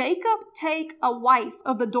Jacob take a wife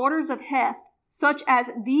of the daughters of Heth, such as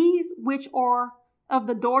these which are of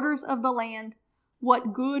the daughters of the land,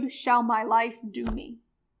 what good shall my life do me?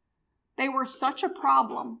 They were such a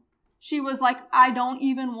problem. She was like, I don't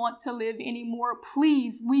even want to live anymore.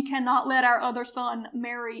 Please, we cannot let our other son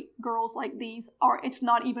marry girls like these, or it's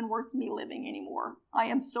not even worth me living anymore. I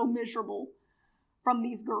am so miserable from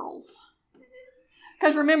these girls.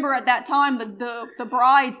 Because remember, at that time, the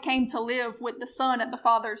brides came to live with the son at the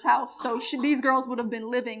father's house. So these girls would have been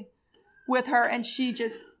living with her, and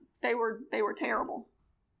they were terrible.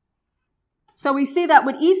 So we see that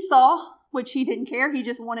with Esau, which he didn't care. He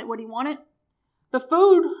just wanted what he wanted. The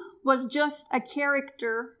food was just a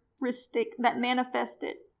characteristic that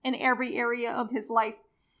manifested in every area of his life.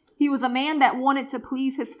 He was a man that wanted to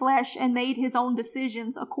please his flesh and made his own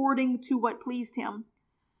decisions according to what pleased him.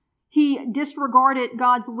 He disregarded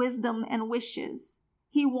God's wisdom and wishes.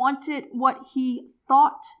 He wanted what he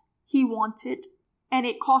thought he wanted, and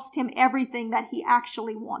it cost him everything that he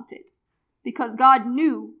actually wanted, because God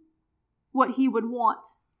knew what he would want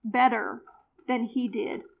better than he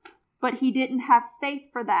did, but he didn't have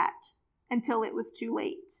faith for that until it was too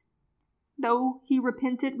late. Though he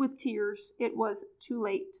repented with tears, it was too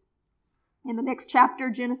late. In the next chapter,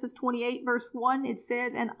 Genesis 28, verse 1, it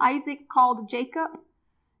says, "And Isaac called Jacob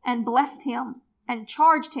and blessed him and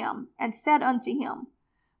charged him and said unto him,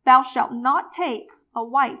 Thou shalt not take a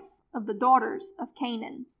wife of the daughters of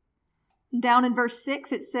Canaan." Down in verse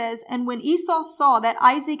 6, it says, "And when Esau saw that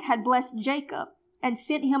Isaac had blessed Jacob and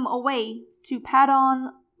sent him away to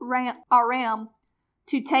Paddan Aram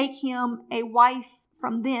to take him a wife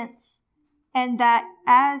from thence, and that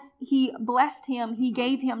as he blessed him, he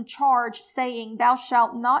gave him charge, saying, Thou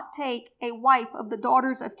shalt not take a wife of the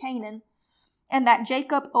daughters of Canaan, and that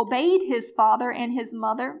Jacob obeyed his father and his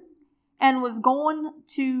mother, and was gone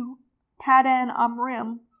to Paddan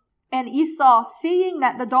Aram. And Esau, seeing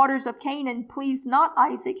that the daughters of Canaan pleased not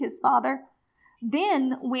Isaac his father,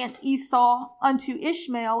 then went Esau unto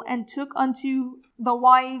Ishmael, and took unto the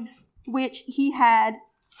wives which he had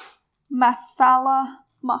Mahaleth,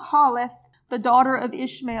 the daughter of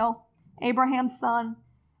Ishmael, Abraham's son,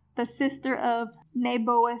 the sister of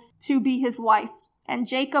Nebaioth, to be his wife. And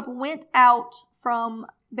Jacob went out from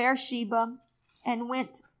Beersheba and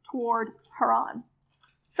went toward Haran."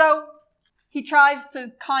 So he tries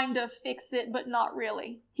to kind of fix it, but not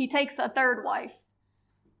really. He takes a third wife,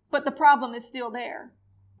 but the problem is still there.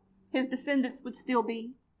 His descendants would still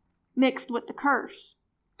be mixed with the curse.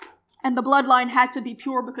 And the bloodline had to be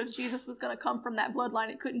pure because Jesus was going to come from that bloodline.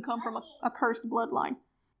 It couldn't come from a cursed bloodline.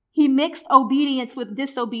 He mixed obedience with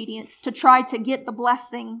disobedience to try to get the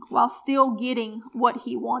blessing while still getting what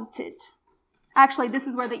he wanted. Actually, this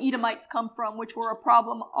is where the Edomites come from, which were a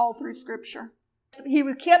problem all through Scripture. He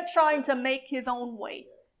kept trying to make his own way,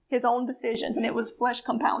 his own decisions, and it was flesh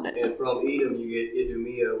compounded. And from Edom you get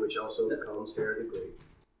Idumea, which also becomes Herod the Great.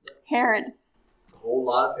 Herod. A whole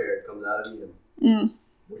lot of Herod comes out of Edom,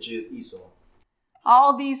 which is Esau.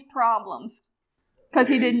 All these problems. Because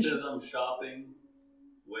he Waiting didn't... says I'm shopping.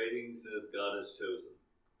 Waiting says God has chosen.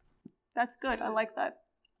 That's good. I like that.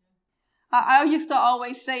 I used to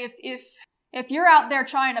always say if you're out there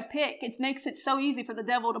trying to pick, it makes it so easy for the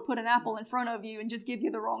devil to put an apple in front of you and just give you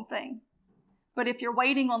the wrong thing. But if you're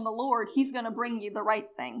waiting on the Lord, he's going to bring you the right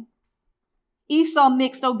thing. Esau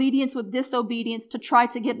mixed obedience with disobedience to try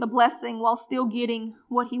to get the blessing while still getting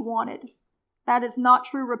what he wanted. That is not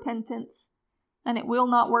true repentance, and it will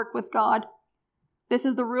not work with God. This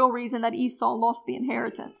is the real reason that Esau lost the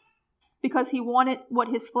inheritance, because he wanted what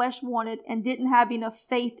his flesh wanted and didn't have enough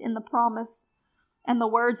faith in the promise and the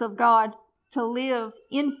words of God to live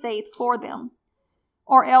in faith for them,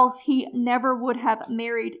 or else he never would have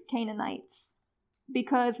married Canaanites,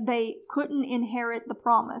 because they couldn't inherit the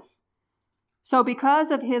promise. So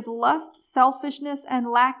because of his lust, selfishness, and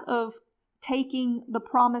lack of taking the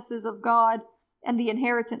promises of God and the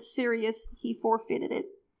inheritance serious, he forfeited it.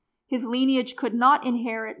 His lineage could not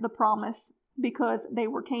inherit the promise because they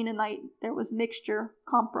were Canaanite. There was mixture,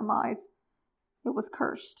 compromise. It was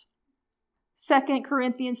cursed. 2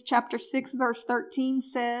 Corinthians chapter 6, verse 13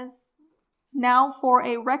 says, "Now for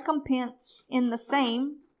a recompense in the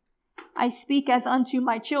same, I speak as unto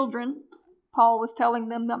my children." Paul was telling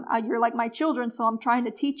them, you're like my children, so I'm trying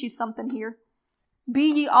to teach you something here.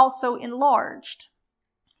 "Be ye also enlarged."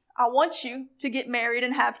 I want you to get married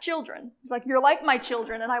and have children. It's like, you're like my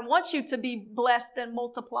children, and I want you to be blessed and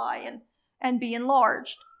multiply and be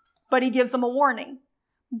enlarged. But he gives them a warning.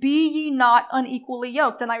 "Be ye not unequally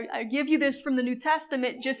yoked." And I give you this from the New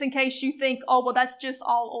Testament just in case you think, oh, well, that's just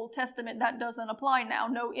all Old Testament. That doesn't apply now.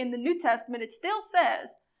 No, in the New Testament, it still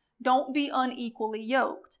says, don't be unequally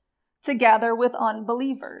yoked together with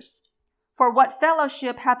unbelievers. "For what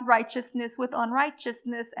fellowship hath righteousness with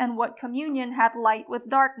unrighteousness? And what communion hath light with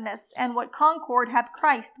darkness? And what concord hath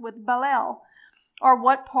Christ with Belial? Or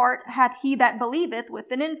what part hath he that believeth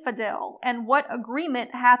with an infidel? And what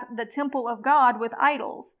agreement hath the temple of God with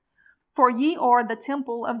idols? For ye are the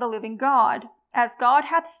temple of the living God. As God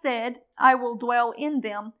hath said, I will dwell in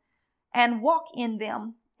them, and walk in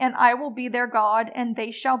them, and I will be their God, and they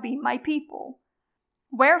shall be my people.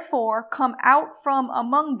 Wherefore come out from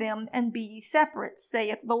among them, and be ye separate,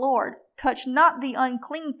 saith the Lord. Touch not the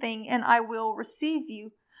unclean thing, and I will receive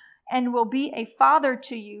you, and will be a father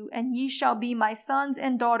to you, and ye shall be my sons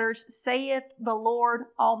and daughters, saith the Lord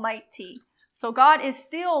Almighty." So God is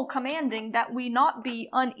still commanding that we not be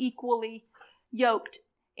unequally yoked.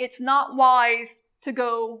 It's not wise to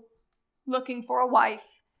go looking for a wife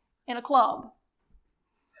in a club.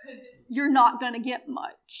 You're not going to get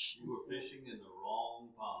much. You were fishing in the wrong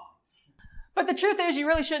ponds. But the truth is, you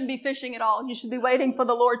really shouldn't be fishing at all. You should be waiting for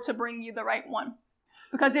the Lord to bring you the right one.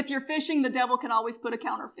 Because if you're fishing, the devil can always put a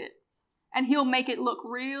counterfeit. And he'll make it look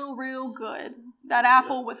real, real good. That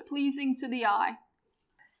apple was pleasing to the eye.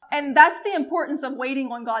 And that's the importance of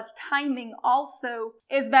waiting on God's timing also,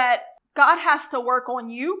 is that God has to work on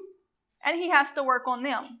you and He has to work on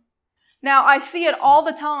them. Now, I see it all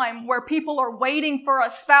the time where people are waiting for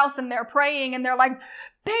a spouse and they're praying and they're like,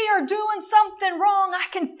 they are doing something wrong. I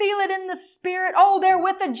can feel it in the spirit. Oh, they're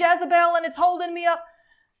with a Jezebel and it's holding me up.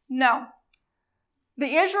 No.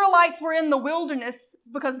 The Israelites were in the wilderness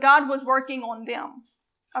because God was working on them.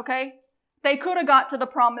 Okay? They could have got to the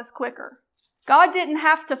promise quicker. God didn't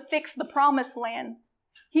have to fix the promised land.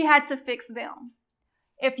 He had to fix them.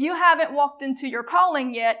 If you haven't walked into your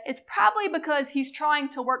calling yet, it's probably because He's trying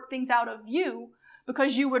to work things out of you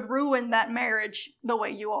because you would ruin that marriage the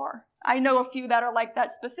way you are. I know a few that are like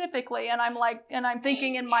that specifically, and I'm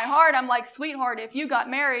thinking in my heart, I'm like, sweetheart, if you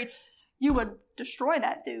got married, you would destroy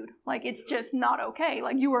that dude. Like, it's just not okay.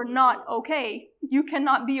 Like, you are not okay. You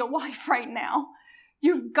cannot be a wife right now.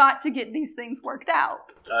 You've got to get these things worked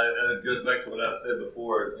out. It goes back to what I've said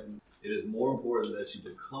before, and it is more important that you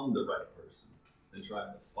become the right person than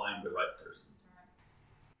trying to find the right person.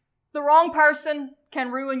 The wrong person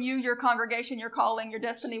can ruin you, your congregation, your calling, your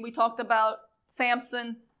destiny. We talked about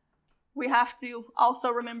Samson. We have to also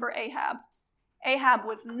remember Ahab. Ahab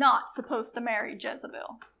was not supposed to marry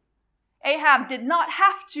Jezebel. Ahab did not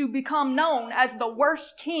have to become known as the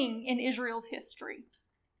worst king in Israel's history.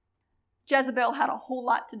 Jezebel had a whole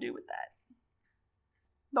lot to do with that.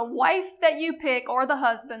 The wife that you pick or the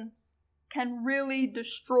husband can really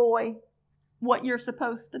destroy what you're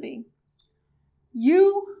supposed to be.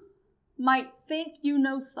 You might think you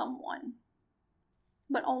know someone,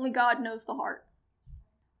 but only God knows the heart.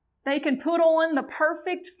 They can put on the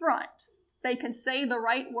perfect front. They can say the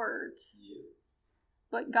right words.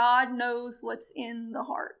 But God knows what's in the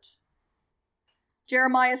heart.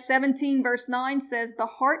 Jeremiah 17 verse 9 says, the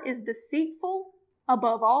heart is deceitful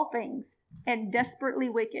above all things and desperately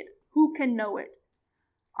wicked. Who can know it?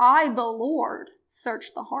 I, the Lord,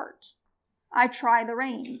 search the heart. I try the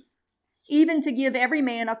reins, even to give every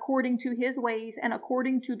man according to his ways and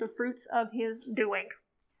according to the fruits of his doing.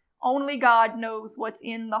 Only God knows what's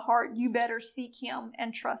in the heart. You better seek Him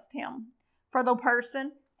and trust Him for the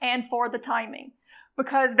person and for the timing.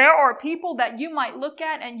 Because there are people that you might look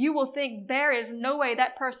at and you will think there is no way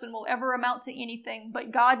that person will ever amount to anything,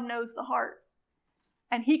 but God knows the heart.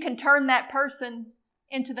 And He can turn that person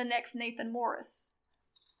into the next Nathan Morris.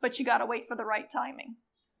 But you got to wait for the right timing.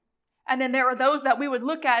 And then there are those that we would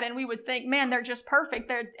look at and we would think, man, they're just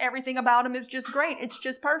perfect. Everything about them is just great. It's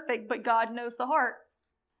just perfect. But God knows the heart.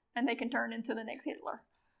 And they can turn into the next Hitler.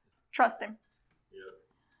 Trust Him. Yep.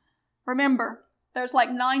 Remember, there's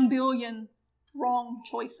like 9 billion wrong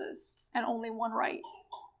choices and only one right.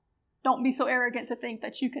 Don't be so arrogant to think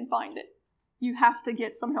that you can find it. You have to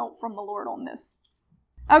get some help from the Lord on this.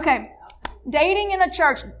 Okay, dating in a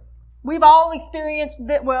church. We've all experienced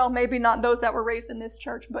that. Well, maybe not those that were raised in this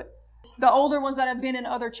church, but the older ones that have been in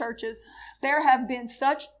other churches. There have been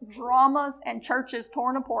such dramas and churches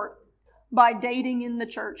torn apart by dating in the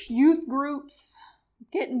church. Youth groups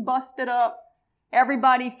getting busted up,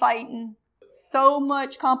 everybody fighting, so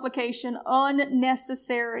much complication,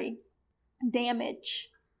 unnecessary damage,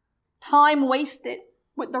 time wasted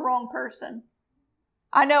with the wrong person.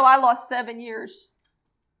 I know I lost 7 years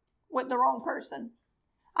with the wrong person.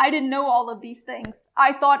 I didn't know all of these things.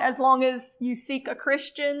 I thought as long as you seek a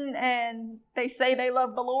Christian and they say they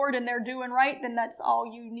love the Lord and they're doing right, then that's all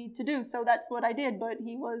you need to do. So that's what I did, but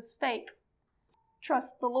he was fake.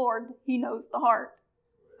 Trust the Lord. He knows the heart.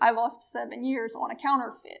 I lost 7 years on a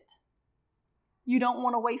counterfeit. You don't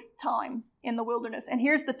want to waste time in the wilderness. And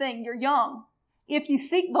here's the thing, you're young. If you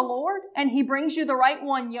seek the Lord and He brings you the right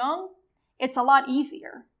one young, it's a lot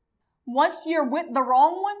easier. Once you're with the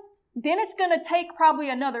wrong one, then it's going to take probably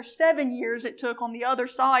another 7 years it took on the other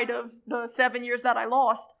side of the 7 years that I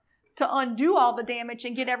lost to undo all the damage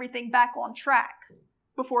and get everything back on track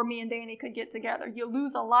before me and Danny could get together. You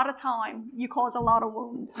lose a lot of time. You cause a lot of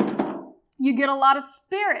wounds. You get a lot of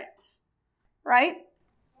spirits, right?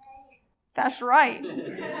 That's right.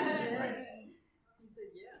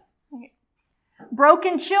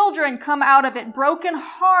 Broken children come out of it. Broken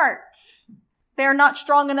hearts. They're not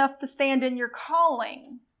strong enough to stand in your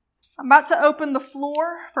calling. I'm about to open the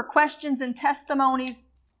floor for questions and testimonies,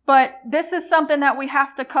 But this is something that we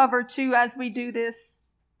have to cover too as we do this.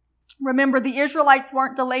 Remember, the Israelites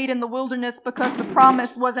weren't delayed in the wilderness because the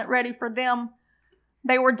promise wasn't ready for them.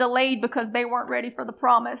 They were delayed because they weren't ready for the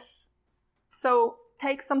promise. So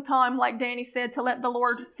take some time, like Danny said, to let the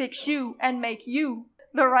Lord fix you and make you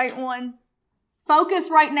the right one. Focus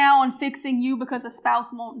right now on fixing you because a spouse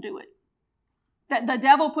won't do it. That the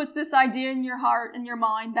devil puts this idea in your heart and your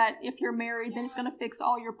mind that if you're married, then it's going to fix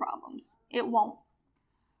all your problems. It won't.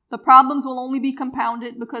 The problems will only be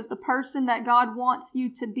compounded because the person that God wants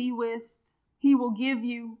you to be with, He will give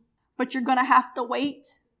you, but you're going to have to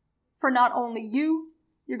wait for not only you,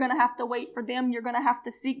 you're going to have to wait for them. You're going to have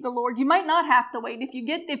to seek the Lord. You might not have to wait. If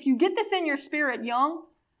you get this in your spirit young,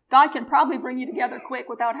 God can probably bring you together quick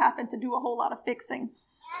without having to do a whole lot of fixing.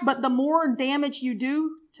 But the more damage you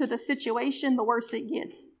do to the situation, the worse it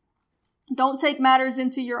gets. Don't take matters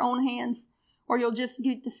into your own hands, or you'll just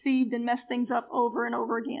get deceived and mess things up over and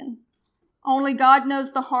over again. Only God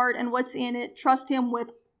knows the heart and what's in it. Trust Him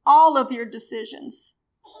with all of your decisions,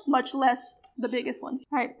 much less the biggest ones.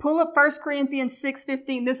 All right, pull up 1 Corinthians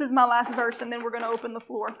 6:15. This is my last verse, and then we're going to open the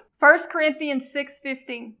floor. 1 Corinthians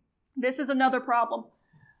 6:15. This is another problem.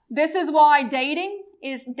 This is why dating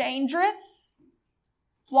is dangerous,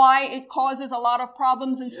 why it causes a lot of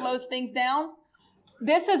problems and slows things down.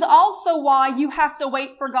 This is also why you have to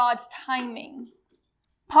wait for God's timing.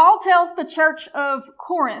 Paul tells the church of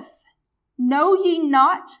Corinth, "Know ye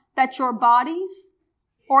not that your bodies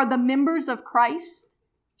are the members of Christ?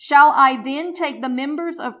 Shall I then take the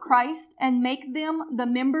members of Christ and make them the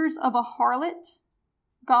members of a harlot?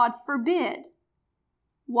 God forbid.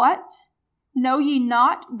 What? Know ye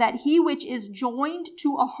not that he which is joined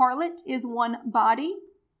to a harlot is one body?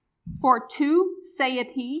 For two,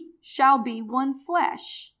 saith he, shall be one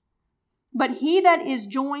flesh. But he that is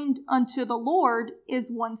joined unto the Lord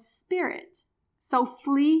is one spirit. So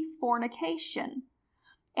flee fornication.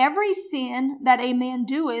 Every sin that a man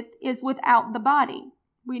doeth is without the body."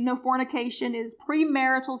 We know fornication is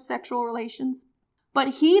premarital sexual relations. "But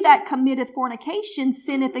he that committeth fornication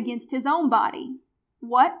sinneth against his own body.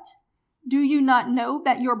 What? Do you not know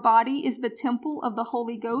that your body is the temple of the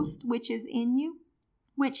Holy Ghost which is in you,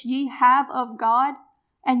 which ye have of God,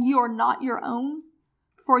 and ye are not your own?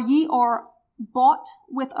 For ye are bought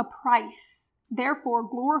with a price. Therefore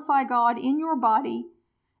glorify God in your body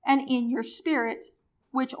and in your spirit,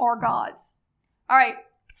 which are God's." All right,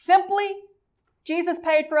 simply, Jesus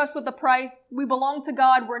paid for us with a price. We belong to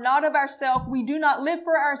God. We're not of ourselves. We do not live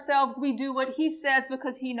for ourselves. We do what He says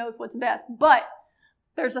because He knows what's best. But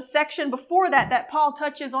there's a section before that Paul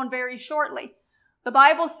touches on very shortly. The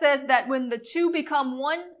Bible says that when the two become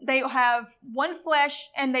one, they have one flesh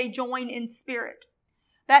and they join in spirit.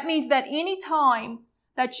 That means that any time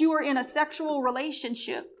that you are in a sexual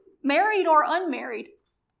relationship, married or unmarried,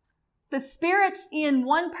 the spirits in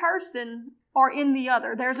one person are in the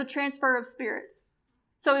other. There's a transfer of spirits.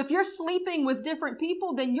 So if you're sleeping with different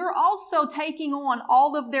people, then you're also taking on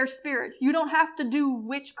all of their spirits. You don't have to do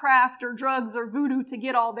witchcraft or drugs or voodoo to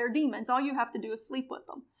get all their demons. All you have to do is sleep with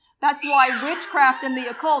them. That's why witchcraft and the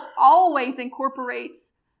occult always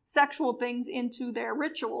incorporates sexual things into their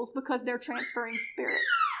rituals, because they're transferring spirits.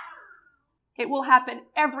 It will happen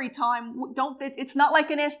every time. It's not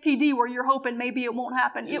like an STD where you're hoping maybe it won't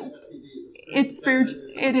happen. It's spiritual.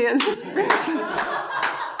 It is spiritual.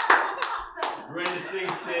 Greatest thing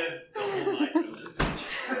said the whole night.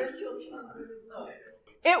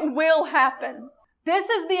 It will happen. This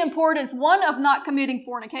is the importance, one, of not committing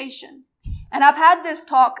fornication. And I had this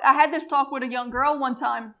talk with a young girl one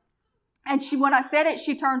time, and when I said it,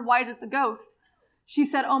 she turned white as a ghost. She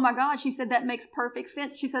said, "Oh my God," she said, "that makes perfect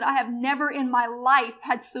sense." She said, "I have never in my life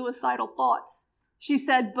had suicidal thoughts." She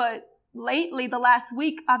said, "But lately, the last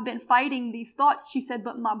week, I've been fighting these thoughts." She said,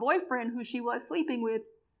 "But my boyfriend, who she was sleeping with,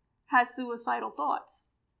 has suicidal thoughts."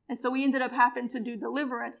 And so we ended up having to do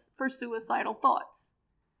deliverance for suicidal thoughts,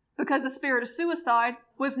 because the spirit of suicide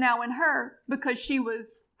was now in her because she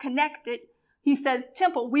was connected. He says,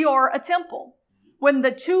 temple. We are a temple. When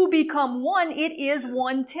the two become one, it is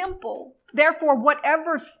one temple. Therefore,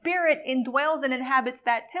 whatever spirit indwells and inhabits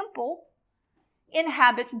that temple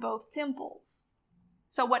inhabits both temples.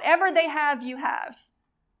 So whatever they have, you have.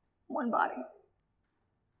 One body.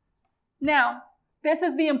 Now, this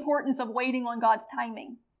is the importance of waiting on God's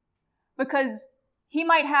timing, because He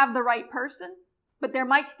might have the right person, but there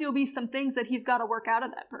might still be some things that He's got to work out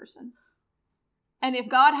of that person. And if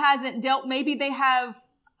God hasn't dealt, maybe they have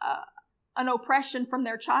an oppression from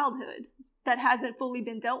their childhood that hasn't fully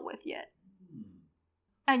been dealt with yet.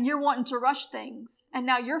 and you're wanting to rush things. And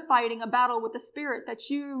now you're fighting a battle with a spirit that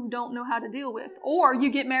you don't know how to deal with. Or you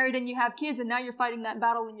get married and you have kids, and now you're fighting that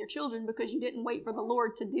battle in your children because you didn't wait for the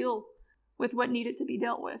Lord to deal with what needed to be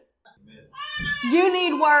dealt with. Amen. You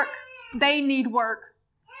need work. They need work.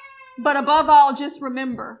 But above all, just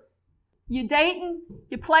remember, you're dating,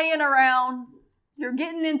 you're playing around, you're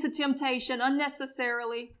getting into temptation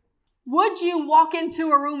unnecessarily. Would you walk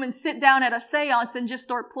into a room and sit down at a seance and just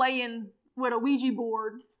start playing with a Ouija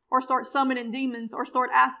board, or start summoning demons, or start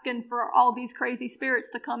asking for all these crazy spirits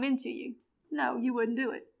to come into you? No, you wouldn't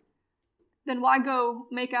do it. Then why go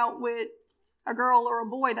make out with a girl or a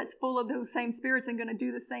boy that's full of those same spirits and going to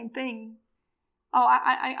do the same thing? Oh,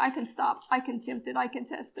 I can stop. I can tempt it. I can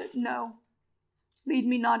test it. No. Lead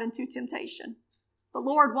me not into temptation. The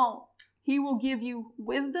Lord won't. He will give you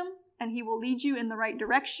wisdom, and He will lead you in the right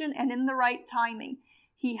direction and in the right timing.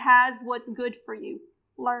 He has what's good for you.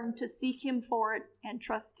 Learn to seek Him for it and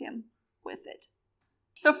trust Him with it.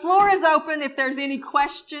 The floor is open if there's any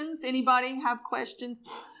questions. Anybody have questions?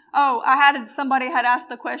 Oh, somebody had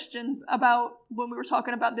asked a question about when we were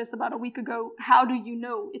talking about this about a week ago. How do you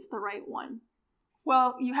know it's the right one?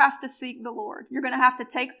 Well, you have to seek the Lord. You're going to have to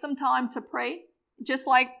take some time to pray, just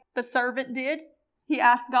like the servant did. He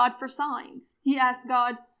asked God for signs. He asked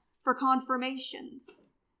God for confirmations.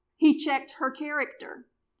 He checked her character.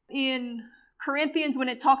 In Corinthians, when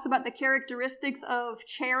it talks about the characteristics of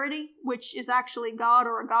charity, which is actually God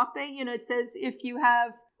or agape, it says if you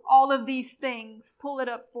have all of these things, pull it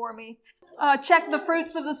up for me. Check the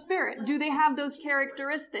fruits of the Spirit. Do they have those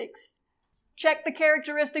characteristics? Check the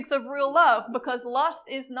characteristics of real love, because lust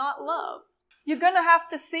is not love. You're going to have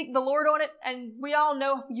to seek the Lord on it, and we all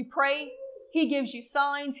know you pray. He gives you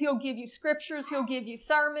signs. He'll give you scriptures. He'll give you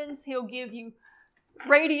sermons. He'll give you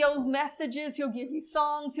radio messages. He'll give you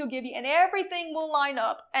songs. And everything will line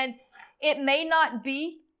up. And it may not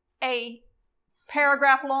be a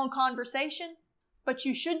paragraph-long conversation, but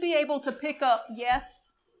you should be able to pick up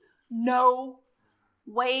yes, no,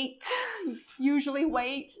 wait. Usually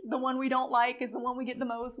wait. The one we don't like is the one we get the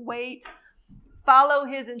most. Wait. Follow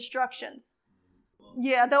His instructions.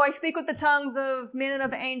 Yeah, though I speak with the tongues of men and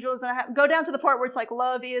of angels, and go down to the part where it's like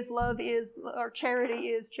love is, or charity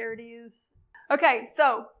is. Okay,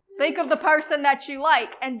 so think of the person that you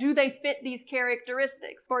like, and do they fit these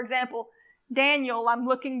characteristics? For example, Daniel, I'm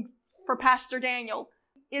looking for Pastor Daniel.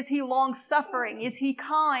 Is he long-suffering? Is he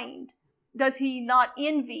kind? Does he not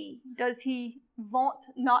envy? Does he vaunt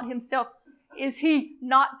not himself? Is he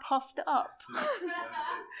not puffed up?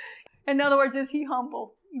 In other words, is he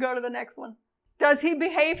humble? Go to the next one. Does he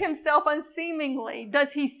behave himself unseemingly?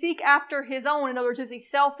 Does he seek after his own? In other words, is he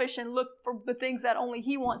selfish and look for the things that only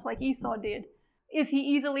he wants, like Esau did? Is he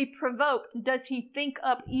easily provoked? Does he think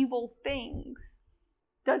up evil things?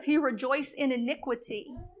 Does he rejoice in iniquity?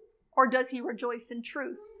 Or does he rejoice in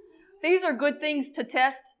truth? These are good things to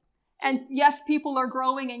test. And yes, people are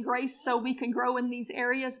growing in grace, so we can grow in these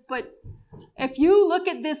areas. But if you look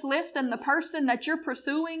at this list and the person that you're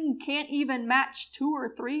pursuing can't even match 2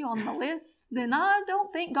 or 3 on the list, then I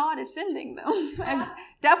don't think God is sending them. And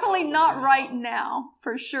definitely not right now,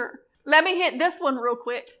 for sure. Let me hit this one real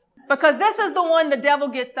quick, because this is the one the devil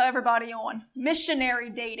gets to everybody on. Missionary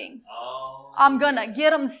dating. Oh, I'm going to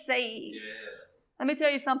get them saved. yeah. Let me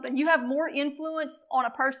tell you something. You have more influence on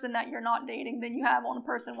a person that you're not dating than you have on a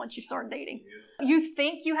person once you start dating. You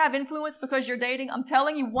think you have influence because you're dating. I'm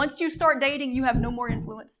telling you, once you start dating, you have no more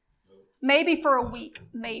influence. Maybe for a week,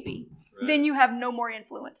 maybe. Right. Then you have no more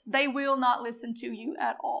influence. They will not listen to you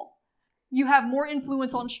at all. You have more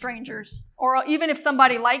influence on strangers. Or even if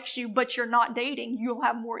somebody likes you, but you're not dating, you'll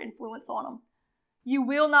have more influence on them. You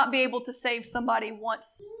will not be able to save somebody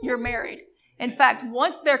once you're married. In fact,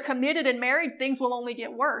 once they're committed and married, things will only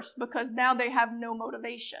get worse because now they have no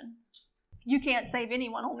motivation. You can't save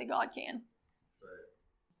anyone, only God can.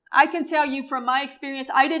 I can tell you from my experience,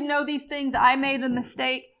 I didn't know these things. I made a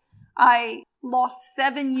mistake. I lost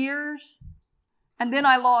 7 years, and then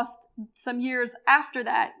I lost some years after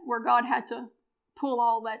that where God had to pull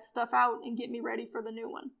all that stuff out and get me ready for the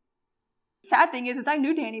new one. Sad thing is I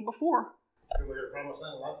knew Danny before.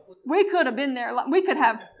 We could have been there. We could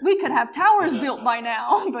have towers built by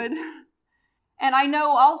now, but. And I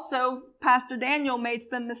know also Pastor Daniel made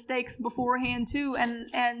some mistakes beforehand too,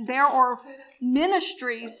 and there are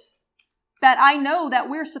ministries that I know that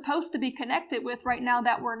we're supposed to be connected with right now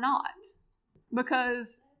that we're not,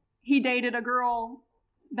 because he dated a girl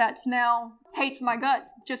that's now hates my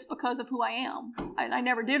guts just because of who I am. I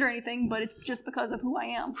never did her anything, but it's just because of who I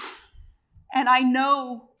am. And I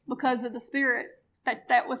know because of the Spirit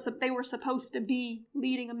they were supposed to be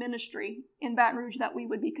leading a ministry in Baton Rouge that we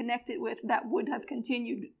would be connected with that would have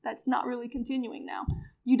continued. That's not really continuing now.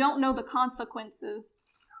 You don't know the consequences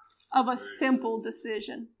of a simple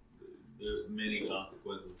decision. There's many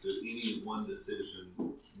consequences to any one decision,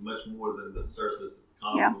 much more than the surface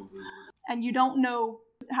consequences. Yeah. And you don't know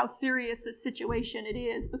how serious a situation it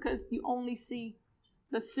is because you only see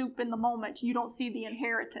the soup in the moment. You don't see the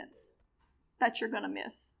inheritance that you're going to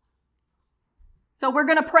miss. So we're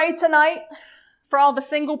going to pray tonight for all the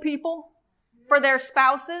single people, for their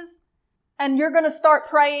spouses, and you're going to start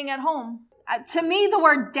praying at home. To me, the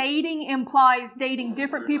word dating implies dating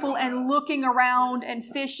different people and looking around and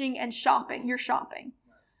fishing and shopping. You're shopping.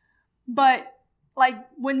 But like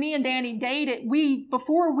when me and Danny dated,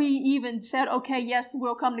 before we even said, okay, yes,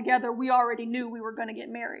 we'll come together, we already knew we were going to get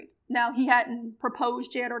married. Now, he hadn't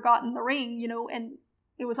proposed yet or gotten the ring, and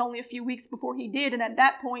it was only a few weeks before he did. And at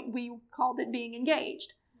that point, we called it being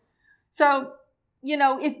engaged. So,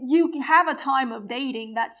 if you have a time of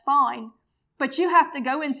dating, that's fine. But you have to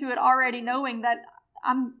go into it already knowing that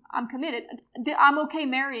I'm committed. I'm okay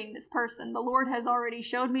marrying this person. The Lord has already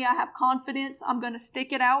showed me I have confidence. I'm going to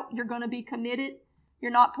stick it out. You're going to be committed.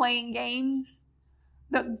 You're not playing games.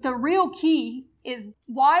 The real key is,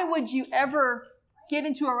 why would you ever get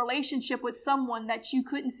into a relationship with someone that you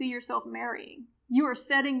couldn't see yourself marrying? You are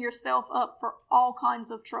setting yourself up for all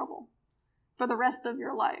kinds of trouble for the rest of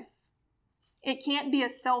your life. It can't be a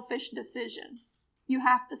selfish decision. You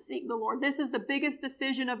have to seek the Lord. This is the biggest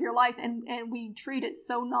decision of your life, and we treat it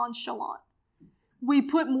so nonchalant. We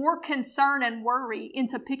put more concern and worry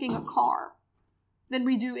into picking a car than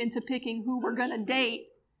we do into picking who we're going to date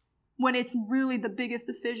when it's really the biggest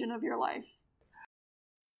decision of your life.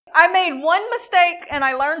 I made one mistake, and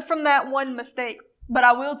I learned from that one mistake, but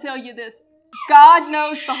I will tell you this. God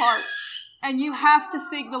knows the heart, and you have to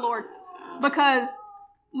seek the Lord, because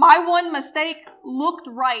my one mistake looked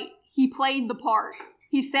right. He played the part.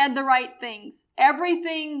 He said the right things.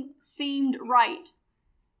 Everything seemed right.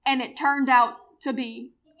 And it turned out to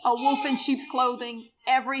be a wolf in sheep's clothing.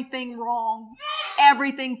 Everything wrong.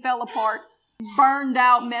 Everything fell apart. Burned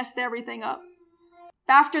out, messed everything up.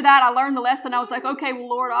 After that, I learned the lesson. I was like, okay, well,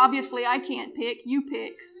 Lord, obviously I can't pick. You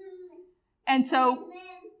pick. And so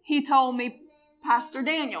he told me, Pastor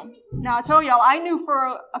Daniel. Now, I told y'all, I knew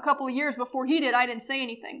for a couple of years before he did, I didn't say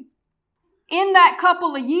anything. In that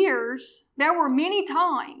couple of years, there were many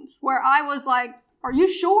times where I was like, are you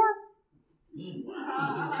sure?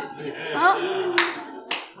 Huh?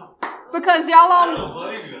 Because y'all all... I don't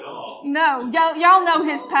blame you at all. No, y'all know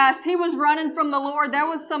his past. He was running from the Lord. There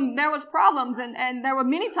was problems, and there were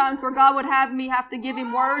many times where God would have me have to give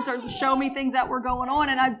him words or show me things that were going on,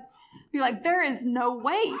 and I'd be like, there is no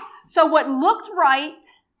way. So what looked right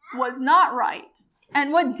was not right.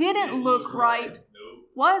 And what didn't look right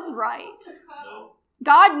was right.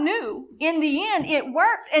 God knew. In the end, it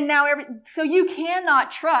worked. And now so you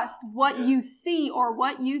cannot trust what you see or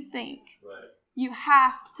what you think. Right. You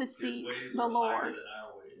have to seek His ways the are Lord. higher than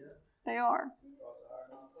our ways. They are.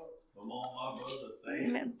 Come on, my brother, say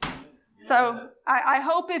Amen. it. So Yes. I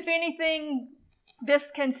hope, if anything,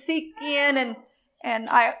 this can seep in, and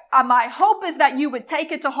my hope is that you would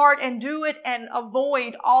take it to heart and do it and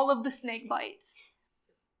avoid all of the snake bites.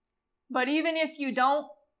 But even if you don't,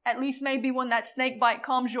 at least maybe when that snake bite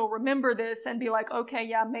comes, you'll remember this and be like, okay,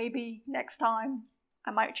 yeah, maybe next time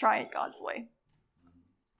I might try it God's way.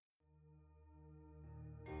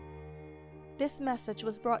 This message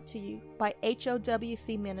was brought to you by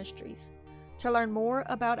HOWC Ministries. To learn more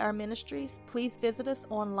about our ministries, please visit us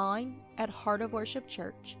online at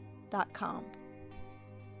heartofworshipchurch.com.